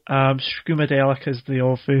 Screamadelic is the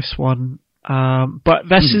obvious one, but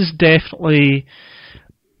this is definitely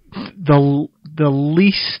the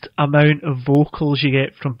least amount of vocals you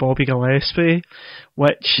get from Bobby Gillespie,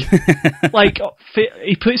 which like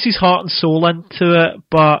he puts his heart and soul into it,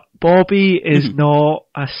 but Bobby is not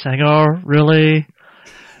a singer really.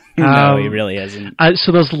 No, he really isn't. And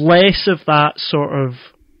so there's less of that sort of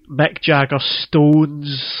Mick Jagger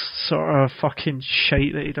Stones sort of fucking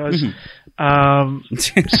shite that he does.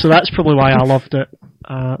 Mm-hmm. So that's probably why I loved it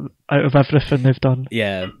out of everything they've done.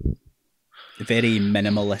 Yeah. A very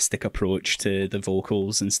minimalistic approach to the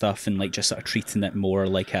vocals and stuff, and like just sort of treating it more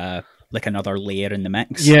like another layer in the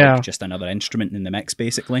mix. Yeah. Like just another instrument in the mix,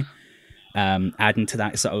 basically. Adding to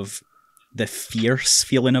that sort of the fierce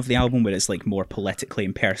feeling of the album where it's like more politically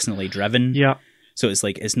and personally driven. Yeah. So it's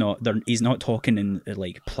like he's not talking in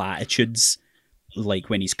like platitudes like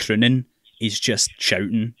when he's crooning. He's just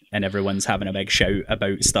shouting and everyone's having a big shout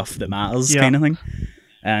about stuff that matters, kind of thing.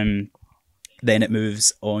 Then it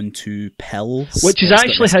moves on to Pills, which is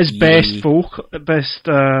actually his best vocals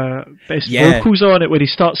on it, where he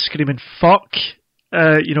starts screaming "fuck."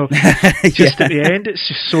 Just at the end, it's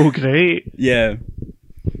just so great. Yeah,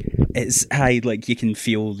 it's like you can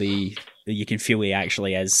feel he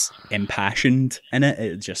actually is impassioned in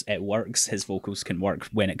it. It works. His vocals can work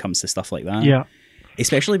when it comes to stuff like that. Yeah,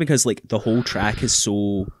 especially because like the whole track is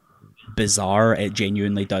so bizarre. It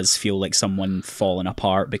genuinely does feel like someone falling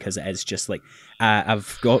apart, because it is just like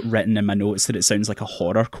I've got written in my notes that it sounds like a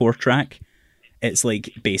horrorcore track. It's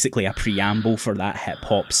like basically a preamble for that hip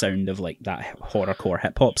hop sound of like that horrorcore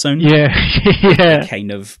hip hop sound. Yeah, yeah.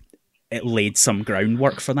 It laid some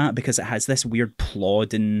groundwork for that, because it has this weird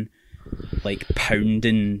plodding, like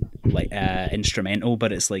pounding, like instrumental,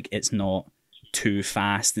 but it's like it's not too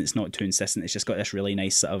fast and it's not too insistent. It's just got this really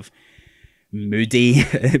nice sort of moody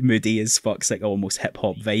as fuck, like almost hip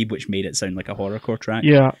hop vibe, which made it sound like a horrorcore track.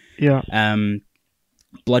 Yeah, yeah.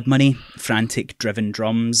 Blood Money, frantic driven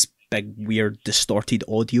drums, big weird distorted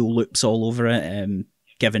audio loops all over it.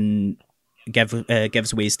 Gives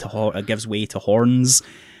way to horns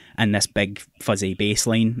and this big fuzzy bass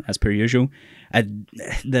line as per usual.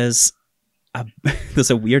 There's a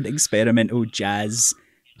weird experimental jazz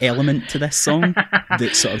element to this song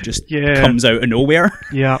that sort of just comes out of nowhere.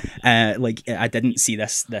 Yeah. Like I didn't see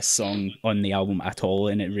this song on the album at all,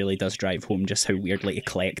 and it really does drive home just how weirdly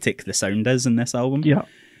eclectic the sound is in this album. Yeah.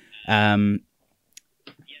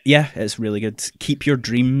 Yeah, it's really good. Keep Your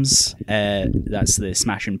Dreams. That's the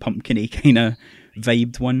Smashing Pumpkin-y kind of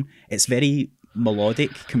vibed one. It's very melodic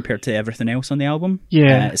compared to everything else on the album.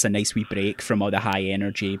 Yeah. It's a nice wee break from all the high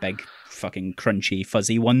energy, big fucking crunchy,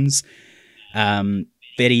 fuzzy ones.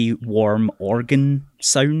 Very warm organ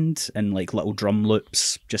sound and like little drum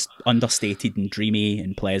loops, just understated and dreamy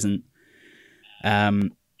and pleasant.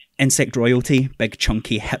 Insect Royalty, big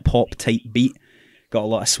chunky hip hop type beat, got a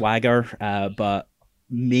lot of swagger, but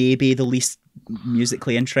maybe the least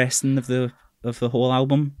musically interesting of the whole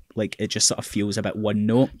album. Like it just sort of feels a bit one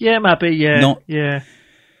note. Yeah, maybe. Yeah,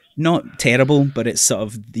 Not terrible, but it's sort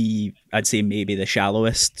of I'd say maybe the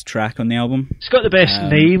shallowest track on the album. It's got the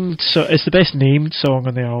best named, so it's the best named song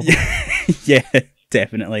on the album. Yeah,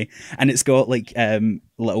 definitely. And it's got like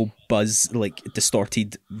little buzz, like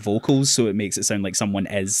distorted vocals, so it makes it sound like someone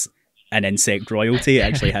is an insect royalty. It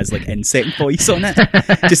actually has like insect voice on it,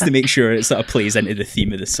 just to make sure it sort of plays into the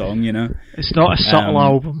theme of the song, you know? It's not a subtle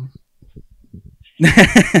album.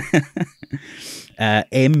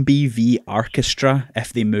 MBV Orchestra,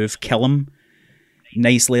 If They Move, Kill 'Em.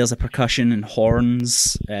 Nice layers of percussion and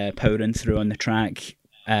horns powering through on the track,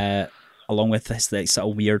 along with this like,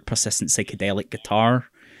 sort of weird, persistent psychedelic guitar.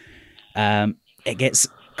 It gets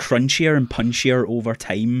crunchier and punchier over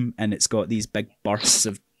time, and it's got these big bursts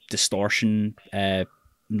of distortion,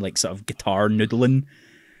 like sort of guitar noodling.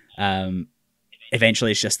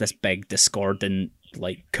 Eventually, it's just this big, discordant,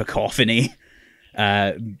 like cacophony,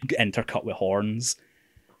 intercut with horns.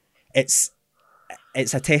 It's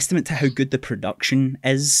a testament to how good the production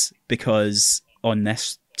is, because on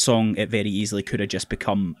this song it very easily could have just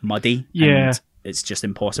become muddy. Yeah. And it's just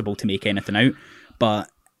impossible to make anything out. But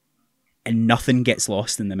nothing gets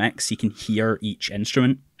lost in the mix. You can hear each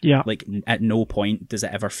instrument. Yeah. Like at no point does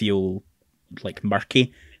it ever feel like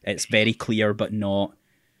murky. It's very clear, but not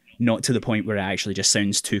to the point where it actually just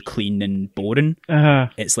sounds too clean and boring.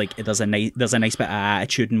 It's like there's a nice bit of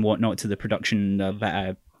attitude and whatnot to the production, a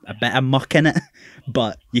bit of muck in it,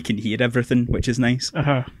 but you can hear everything, which is nice.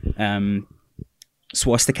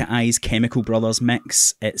 Swastika Eyes, Chemical Brothers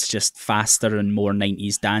mix. It's just faster and more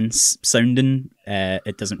 90s dance sounding.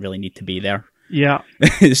 It doesn't really need to be there. Yeah.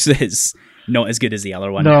 It's not as good as the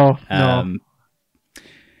other one. No.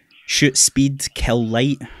 Shoot Speed, Kill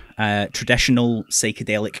Light. Traditional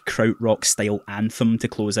psychedelic krautrock style anthem to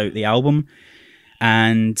close out the album,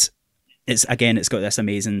 and it's got this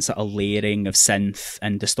amazing sort of layering of synth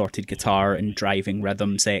and distorted guitar and driving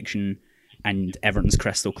rhythm section, and everything's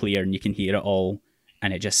crystal clear and you can hear it all,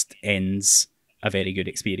 and it just ends a very good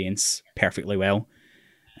experience perfectly well.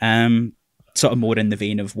 sort of more in the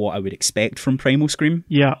vein of what I would expect from Primal Scream.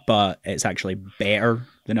 Yeah. But it's actually better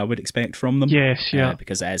than I would expect from them. Yes, yeah.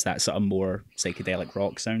 Because it is that sort of more psychedelic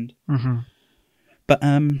rock sound. Mm-hmm. But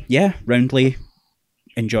yeah, roundly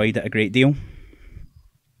enjoyed it a great deal.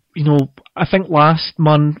 You know, I think last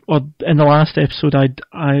month or in the last episode,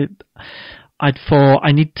 I'd thought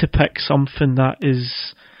I need to pick something that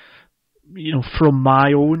is, you know, from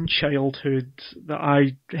my own childhood that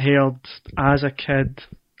I heard as a kid.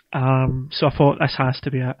 So I thought this has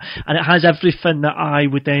to be it, and it has everything that I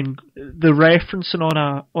would then. The referencing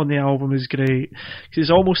on the album is great because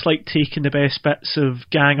it's almost like taking the best bits of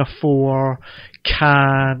Gang of Four,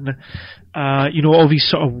 Can, you know, all these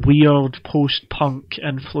sort of weird post-punk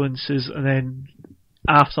influences, and then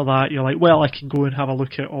after that you're like, well, I can go and have a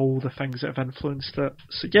look at all the things that have influenced it.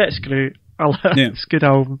 So yeah, it's great. It's a good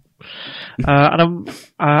album. And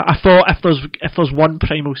I thought if there's one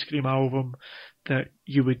Primal Scream album that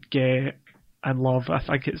you would get and love, I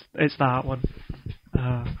think it's that one.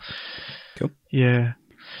 Cool. Yeah.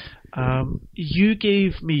 You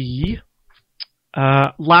gave me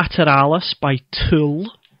Lateralis by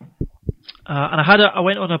Tool, and I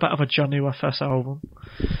went on a bit of a journey with this album.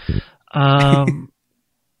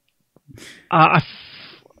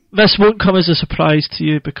 This won't come as a surprise to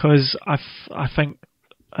you because I think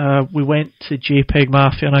we went to JPEG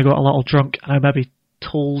Mafia and I got a little drunk and I maybe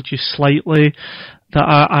told you slightly that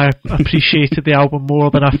I appreciated the album more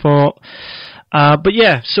than I thought. But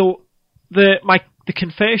yeah, so the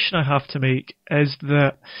confession I have to make is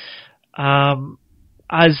that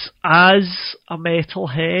as a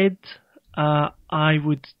metalhead, I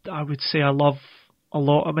would say I love a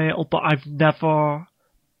lot of metal, but I've never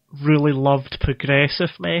really loved progressive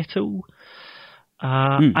metal.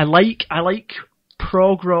 I like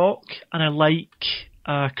prog rock and I like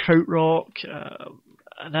krautrock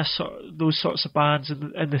and those sorts of bands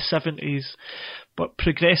in the 70s, but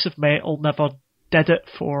progressive metal never did it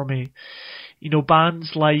for me. You know,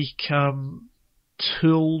 bands like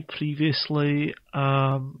Tool previously,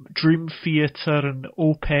 Dream Theater and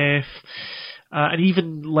Opeth, and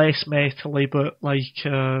even less metally, but like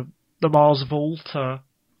the Mars Volta.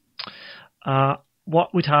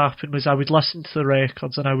 What would happen was I would listen to the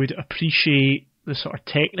records and I would appreciate the sort of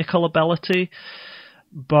technical ability,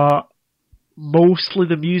 but mostly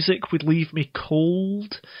the music would leave me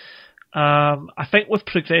cold. I think with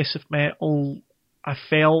progressive metal, I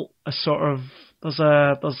felt there's sort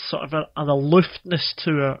of an aloofness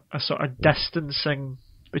to a sort of distancing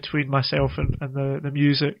between myself and the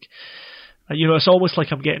music. You know, it's almost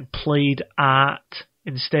like I'm getting played at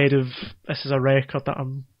instead of this is a record that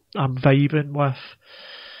I'm vibing with.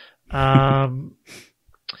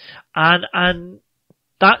 And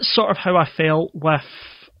that's sort of how I felt with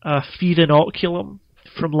Fear Inoculum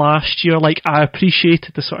from last year. Like, I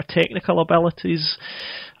appreciated the sort of technical abilities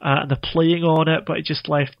and the playing on it, but it just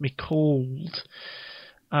left me cold.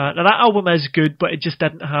 Now that album is good, but it just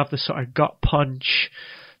didn't have the sort of gut punch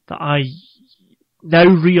that I now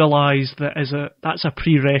realise that's a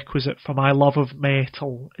prerequisite for my love of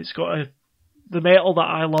metal. It's got the metal that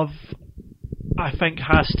I love, I think,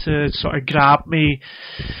 has to sort of grab me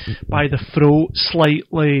by the throat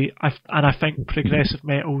slightly, and I think progressive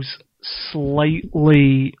metal's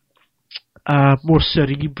slightly more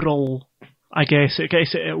cerebral. I guess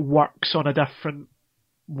it works on a different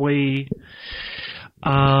way.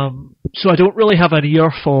 So I don't really have an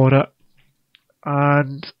ear for it.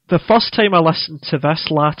 And the first time I listened to this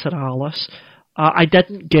Lateralis, I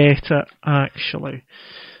didn't get it, actually.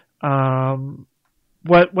 When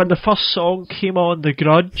the first song came on, The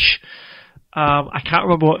Grudge, I can't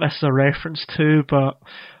remember what this is a reference to, but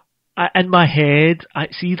in my head,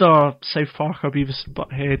 it's either South Park or Beavis and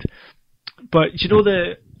Butthead. But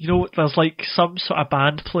there's like some sort of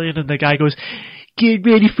band playing, and the guy goes, "Get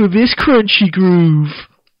ready for this crunchy groove."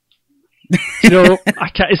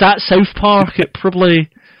 Is that South Park? It probably.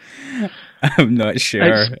 I'm not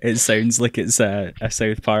sure. It sounds like it's a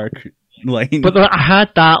South Park line. But I had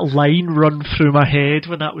that line run through my head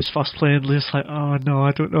when that was first playing. It's like, oh no,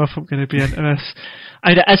 I don't know if I'm going to be into this.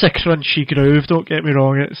 And it is a crunchy groove. Don't get me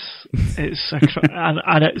wrong. It's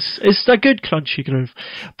a good crunchy groove.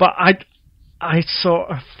 But I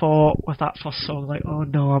sort of thought with that first song, like, oh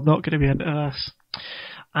no, I'm not going to be into this.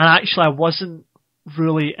 And actually, I wasn't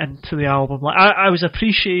really into the album. Like, I was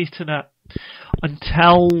appreciating it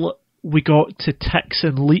until we got to Ticks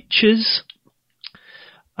and Leeches.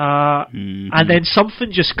 And then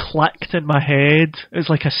something just clicked in my head. It was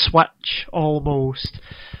like a switch almost.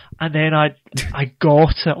 And then I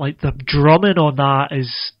got it. Like, the drumming on that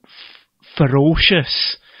is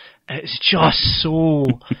ferocious. It's just so.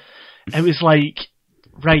 It was like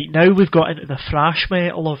right, now we've got into the thrash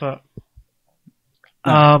metal of it.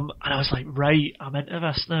 And I was like, right, I'm into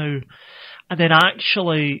this now. And then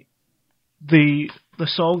actually, the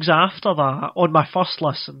songs after that, on my first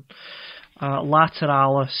listen,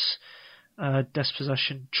 Lateralis,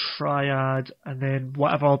 Disposition, Triad, and then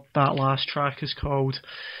whatever that last track is called,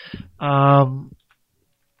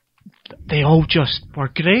 they all just were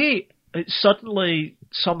great. It suddenly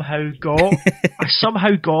somehow got, I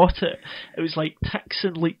somehow got it. It was like Ticks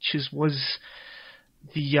and Leeches was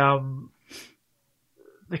the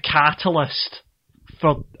catalyst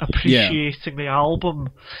for appreciating the album.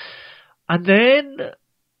 And then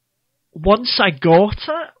once I got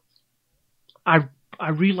it, I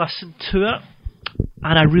re-listened to it,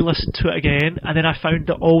 and I re-listened to it again, and then I found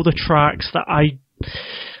that all the tracks that I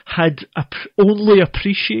had only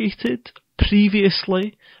appreciated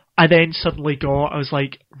previously, I then suddenly got. I was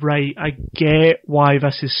like, right, I get why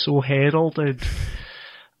this is so heralded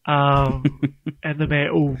in the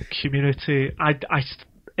metal community. I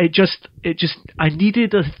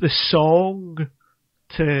needed the song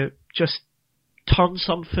to just turn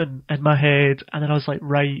something in my head, and then I was like,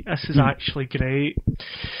 right, this is actually great.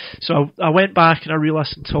 So I went back and I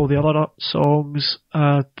re-listened to all the other songs.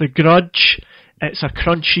 The Grudge, it's a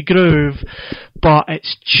crunchy groove, but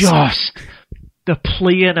it's just, the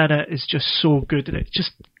playing in it is just so good, and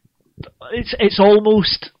it's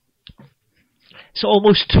almost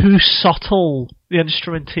too subtle, the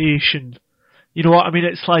instrumentation. You know what I mean?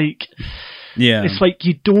 It's like, it's like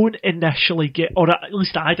you don't initially get, or at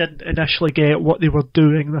least I didn't initially get what they were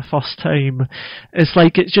doing the first time. It's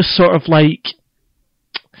like, it's just sort of like,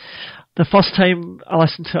 the first time I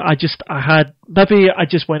listened to it, maybe I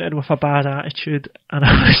just went in with a bad attitude, and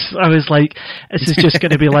I was like, this is just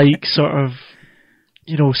going to be like sort of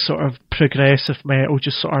progressive metal,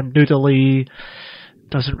 just sort of noodly,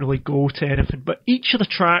 doesn't really go to anything. But each of the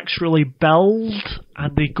tracks really build,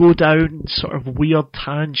 and they go down sort of weird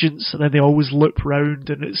tangents, and then they always loop round,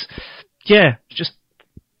 and it's just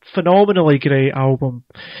phenomenally great album.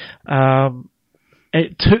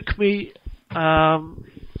 It took me a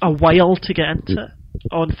while to get into it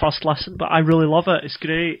on first listen, but I really love it. It's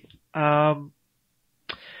great.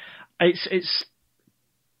 It's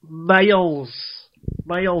miles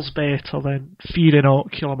better than Fear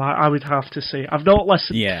Inoculum, I would have to say. I've not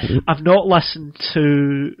listened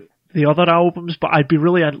to the other albums, but I'd be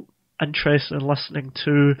really interested in listening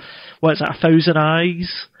to, what is it, 1,000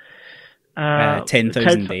 Eyes?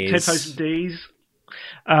 10,000 Days. 10,000 Days.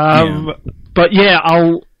 But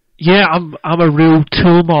I'm a real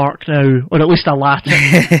tool mark now, or at least a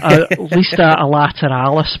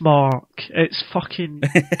lateralis mark. It's fucking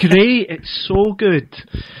great. It's so good.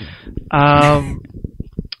 I'm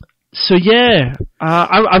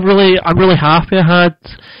really happy I had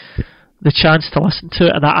the chance to listen to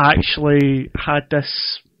it, and I actually had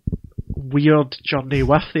this weird journey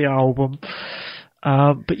with the album.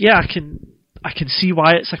 But yeah, I can see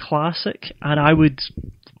why it's a classic, and I would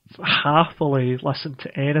happily listen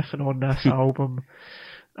to anything on this album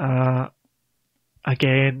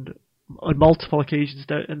again on multiple occasions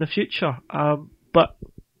in the future. But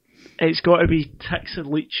it's got to be Ticks and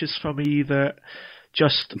Leeches for me that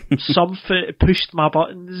just something pushed my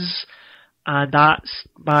buttons, and that's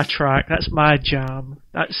my track, that's my jam.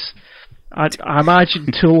 I imagine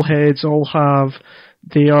Tool heads all have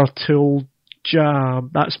their Tool jam.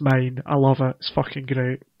 That's mine. I love it. It's fucking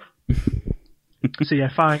great. So yeah,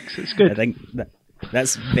 thanks. It's good. I think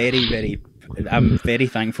that's very, very. I'm very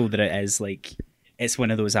thankful that it is like, it's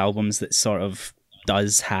one of those albums that sort of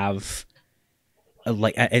does have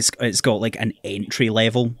like, it's got like an entry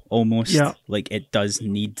level almost. Yeah. Like, it does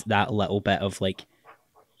need that little bit of like,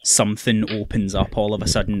 something opens up all of a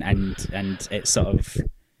sudden, and it's sort of,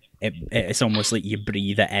 it's almost like you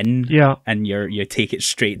breathe it in, and you take it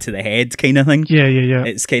straight to the head kind of thing. Yeah.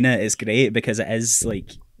 It's great because it is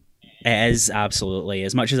like, it is absolutely,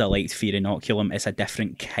 as much as I liked Fear Inoculum, it's a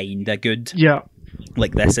different kind of good. Yeah.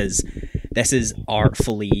 Like, this is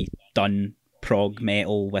artfully done prog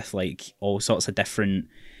metal with like all sorts of different,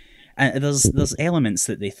 and there's elements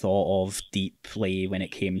that they thought of deeply when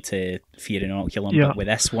it came to Fear Inoculum, but with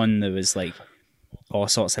this one there was like all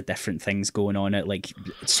sorts of different things going on. It like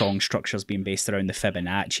song structures being based around the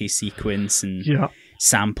Fibonacci sequence, and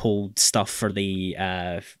sampled stuff for the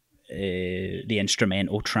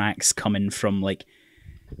instrumental tracks coming from like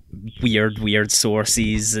weird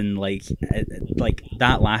sources, and like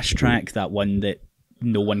that last track, that one that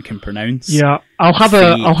no one can pronounce. Yeah, I'll have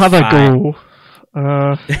a go.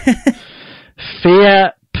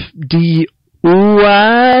 Feap di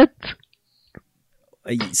Uad,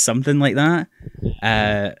 something like that.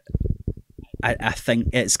 I think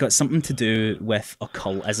it's got something to do with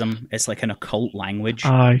occultism. It's like an occult language.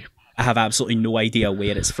 Aye. I have absolutely no idea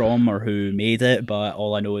where it's from or who made it, but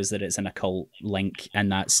all I know is that it's an occult link,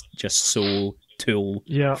 and that's just so Tool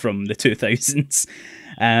from the 2000s.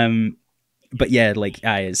 But yeah, like,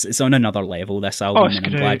 it's on another level, this album, and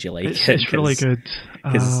I'm glad you like it. It's really good.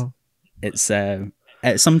 Because it's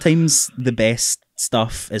sometimes the best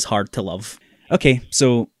stuff is hard to love. Okay,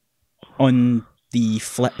 so on the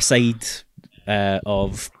flip side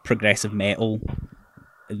of progressive metal,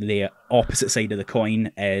 the opposite side of the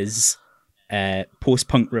coin is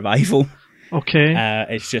post-punk revival. Okay.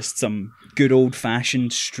 It's just some good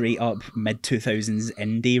old-fashioned, straight-up mid-2000s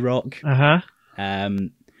indie rock.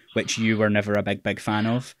 Which you were never a big fan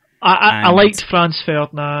of. I liked Franz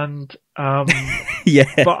Ferdinand,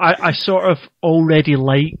 yeah, but I sort of already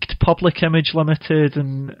liked Public Image Limited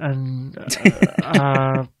and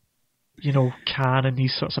Can and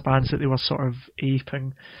these sorts of bands that they were sort of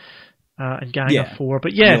aping, and Gang of Four.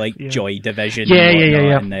 But Joy Division,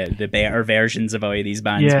 and and the better versions of all of these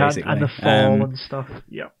bands, basically, and the Fall and stuff.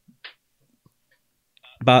 Yeah,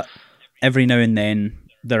 but every now and then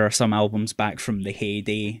there are some albums back from the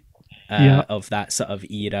heyday of that sort of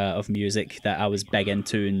era of music that I was big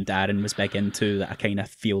into and Darren was big into, that I kind of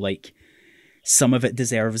feel like some of it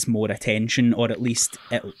deserves more attention, or at least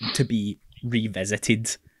to be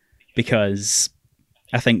revisited, because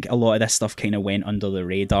I think a lot of this stuff kind of went under the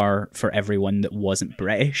radar for everyone that wasn't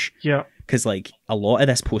British. Yeah. Because, like, a lot of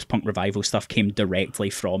this post-punk revival stuff came directly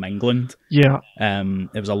from England. Yeah. There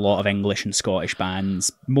was a lot of English and Scottish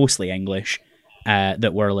bands, mostly English,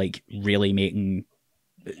 that were, like, really making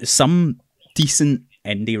some decent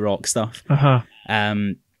indie rock stuff.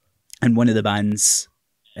 And one of the bands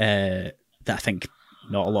that I think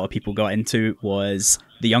not a lot of people got into was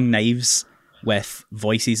the Young Knives with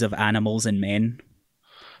Voices of Animals and Men.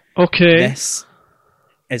 Okay. This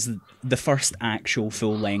is the first actual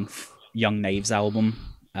full-length Young Knives album.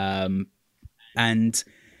 And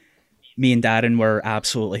me and Darren were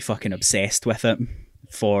absolutely fucking obsessed with it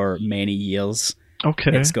for many years.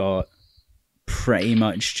 Okay. It's got pretty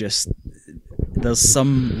much just... There's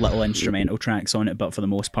some little instrumental tracks on it, but for the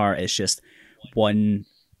most part, it's just one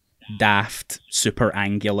daft, super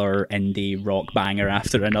angular indie rock banger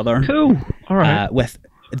after another. Cool. All right. With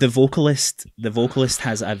the vocalist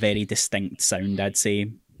has a very distinct sound, I'd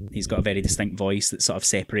say. He's got a very distinct voice that sort of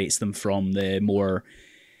separates them from the more,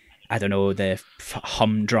 I don't know, the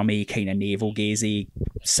humdrummy kind of navel-gazy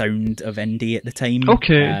sound of indie at the time.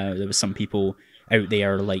 Okay. There was some people out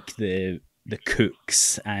there like the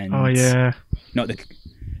Cooks and... Oh, yeah. Not the...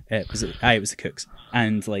 it was the Cooks.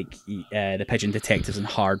 And like the Pigeon Detectives and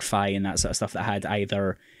Hard-Fi and that sort of stuff that had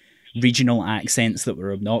either regional accents that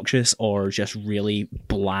were obnoxious or just really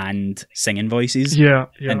bland singing voices. Yeah.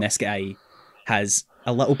 And this guy has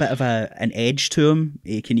a little bit of an edge to him.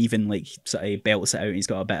 He can even like sort of belts it out. He's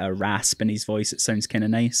got a bit of rasp in his voice. It sounds kind of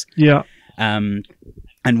nice. Yeah. And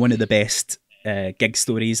one of the best gig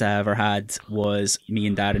stories I ever had was me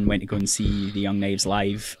and Darren went to go and see the Young Knives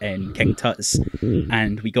live in King Tut's,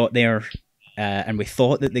 and we got there and we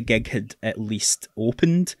thought that the gig had at least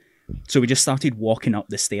opened, so we just started walking up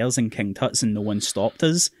the stairs in King Tut's and no one stopped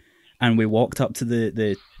us, and we walked up to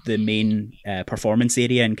the main performance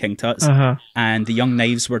area in King Tut's, and the Young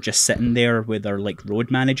Knives were just sitting there with their like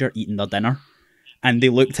road manager eating their dinner, and they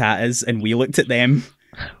looked at us and we looked at them,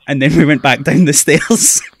 and then we went back down the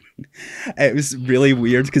stairs. It was really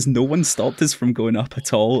weird because no one stopped us from going up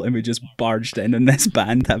at all, and we just barged in on this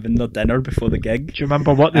band having their dinner before the gig. Do you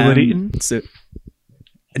remember what they were eating?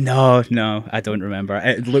 No, I don't remember.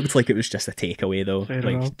 It looked like it was just a takeaway though, Fair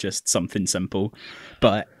like enough. Just something simple.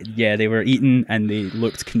 But yeah, they were eating and they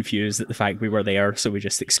looked confused at the fact we were there, so we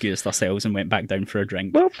just excused ourselves and went back down for a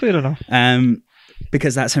drink. Well, fair enough.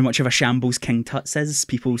 Because that's how much of a shambles King Tut's is.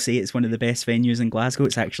 People say it's one of the best venues in Glasgow.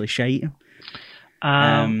 It's actually shite.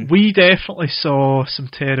 We definitely saw some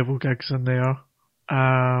terrible gigs in there.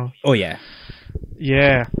 Oh yeah.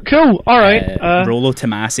 Yeah. Cool. All right. Rollo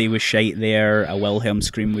Tomasi was shite there. A Wilhelm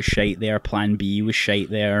Scream was shite there. Plan B was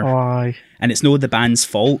shite there. Aye. And it's no the band's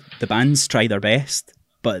fault. The bands try their best,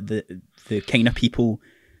 but the kind of people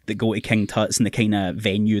that go to King Tut's and the kind of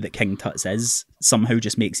venue that King Tut's is somehow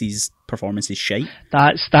just makes these performances shite.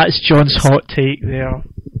 That's John's hot take there.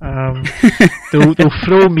 They'll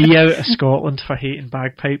throw me out of Scotland for hating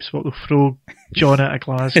bagpipes, but they'll throw John out of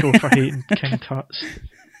Glasgow for hating King Tut's.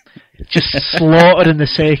 Just slaughtering the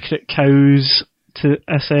sacred cows to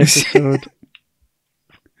this episode.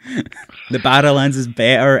 The Barrowlands is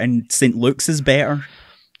better and St. Luke's is better.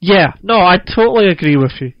 Yeah, no, I totally agree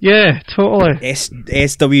with you. Yeah, totally.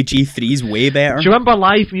 SWG3's way better. Do you remember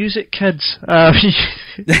live music, kids?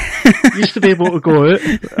 Used to be able to go out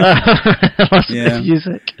listen to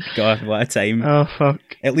music. God, what a time. Oh, fuck.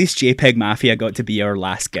 At least JPEG Mafia got to be our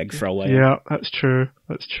last gig for a while. Yeah, that's true.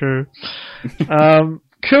 That's true.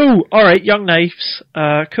 Cool. All right, Young Knives.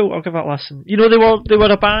 Cool. I'll give that a listen. You know, they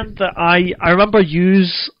were a band that I remember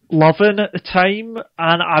loving at the time,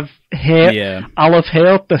 and I'll have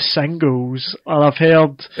heard the singles, I'll have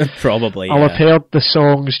heard I'll have heard the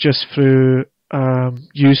songs just through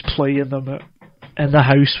yous playing them in the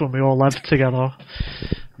house when we all lived together.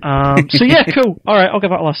 So yeah, cool. All right, I'll give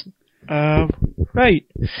that a listen. Right.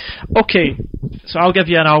 Okay. So I'll give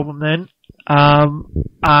you an album then,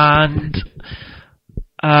 and.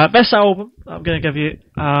 This album I'm going to give you,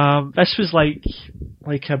 this was like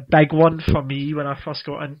a big one for me when I first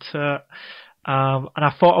got into it, and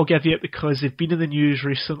I thought I'll give you it because they've been in the news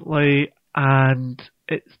recently, and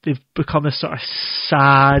they've become a sort of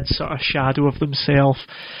sad sort of shadow of themselves.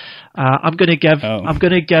 I'm going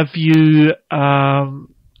to give you,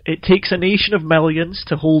 It Takes a Nation of Millions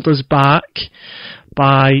to Hold Us Back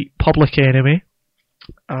by Public Enemy.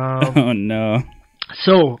 Oh no.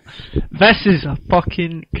 So, this is a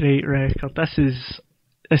fucking great record. This is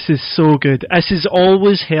so good. This is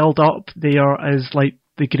always held up there as like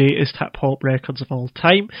the greatest hip hop records of all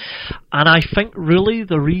time, and I think really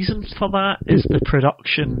the reason for that is the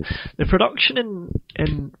production. The production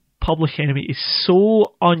in Public Enemy is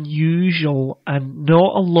so unusual, and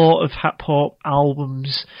not a lot of hip hop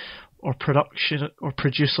albums or production or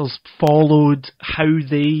producers followed how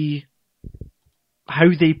they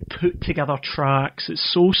put together tracks.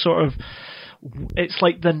 It's so sort of, it's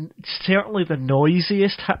like certainly the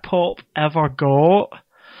noisiest hip hop ever got,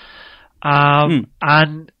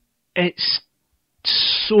 and it's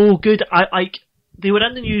so good. They were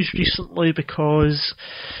in the news recently because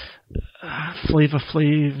Flavor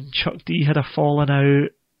Flav and Chuck D had a falling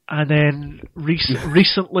out, and then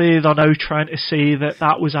recently they're now trying to say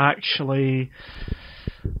that was actually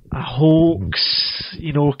a hoax,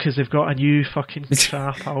 you know, because they've got a new fucking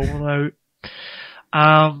trap album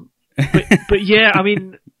out. But yeah, I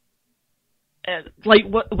mean, like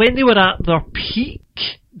when they were at their peak,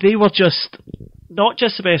 they were just not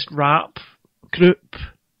just the best rap group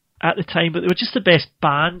at the time, but they were just the best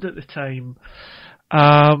band at the time.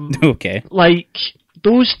 Okay. Like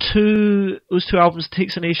those two albums,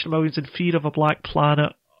 Takes a Nation of Millions and Fear of a Black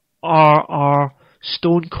Planet, are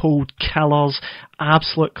stone cold killers,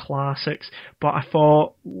 absolute classics. But I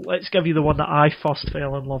thought, let's give you the one that I first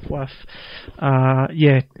fell in love with.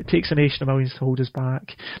 It Takes a Nation of Millions to Hold Us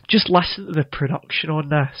Back. Just listen to the production on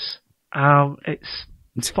this.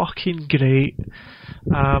 It's fucking great.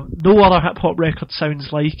 No other hip hop record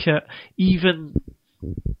sounds like it. Even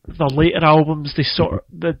the later albums, the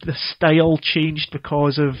style changed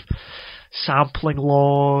because of sampling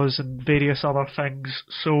laws and various other things.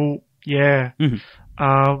 So yeah.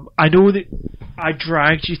 Mm-hmm. I know that I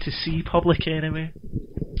dragged you to see Public Enemy.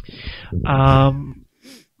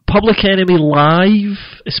 Public Enemy live,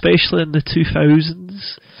 especially in the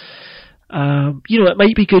 2000s. You know, it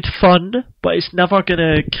might be good fun, but it's never going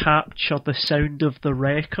to capture the sound of the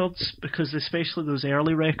records, because especially those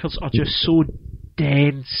early records are just so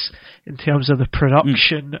dense in terms of the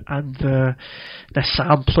production and the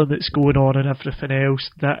sampling that's going on and everything else,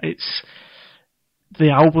 that the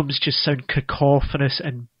albums just sound cacophonous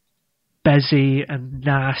and busy and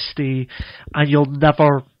nasty, and you'll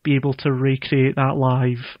never be able to recreate that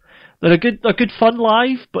live. They're good fun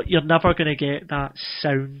live, but you're never going to get that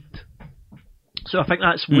sound. So I think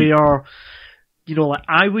that's where, you know, like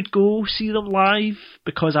I would go see them live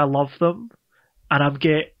because I love them, and I'm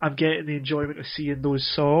getting the enjoyment of seeing those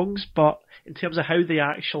songs. But in terms of how they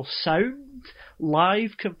actual sound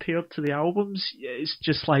live compared to the albums, it's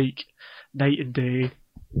just like night and day.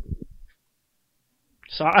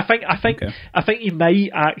 So I think you might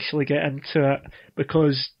actually get into it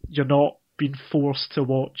because you're not being forced to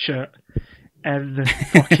watch it in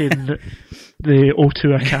fucking the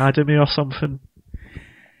O2 Academy or something.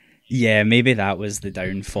 Yeah, maybe that was the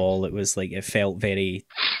downfall. It was like, it felt very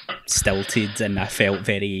stilted, and I felt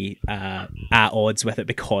very at odds with it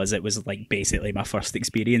because it was like basically my first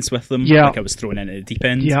experience with them. Yeah. Like I was thrown into the deep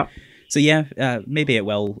end. Yeah. So yeah, maybe it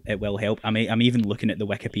will help. I'm even looking at the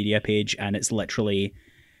Wikipedia page, and it's literally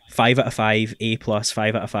 5 out of 5, A+,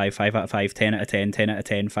 5 out of 5, 5 out of 5, 10 out of 10, 10 out of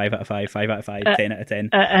 10, 5 out of 5, 5 out of 5, 10 out of 10.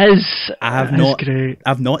 It is. Great.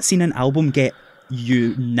 I've not seen an album get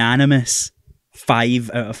unanimous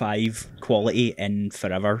 5 out of 5 quality in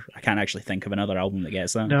forever. I can't actually think of another album that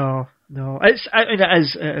gets that. No. It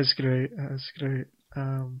is great. It is great.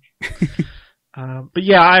 But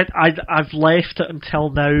yeah, I've left it until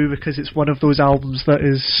now because it's one of those albums that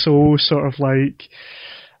is so sort of like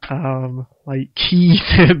key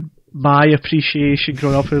to my appreciation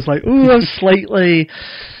growing up. It was like, oh,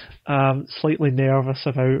 I'm slightly nervous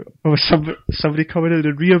about somebody coming in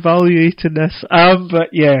and reevaluating this.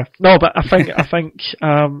 But yeah, no, but I think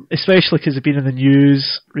especially because they've been in the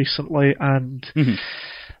news recently, and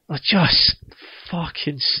just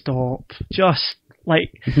fucking stop. Just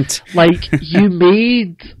like you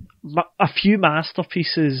made a few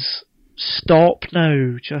masterpieces. Stop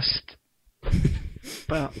now. Just,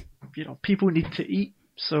 but people need to eat,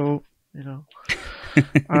 so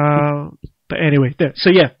But anyway,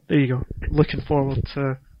 so yeah, there you go. Looking forward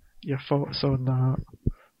to your thoughts on that.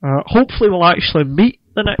 Hopefully we'll actually meet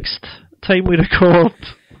the next time we record.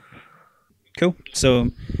 Cool.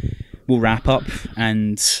 So we'll wrap up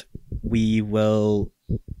and we will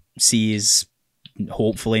see you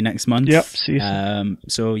hopefully next month. Yep, see you soon.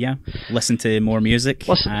 So yeah, listen to more music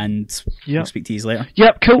and we'll speak to you later.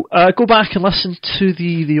 Yep, cool. Go back and listen to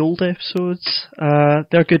the old episodes.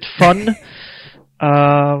 They're good fun.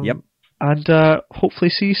 Yep. And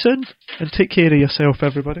hopefully see you soon. And take care of yourself,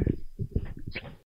 everybody.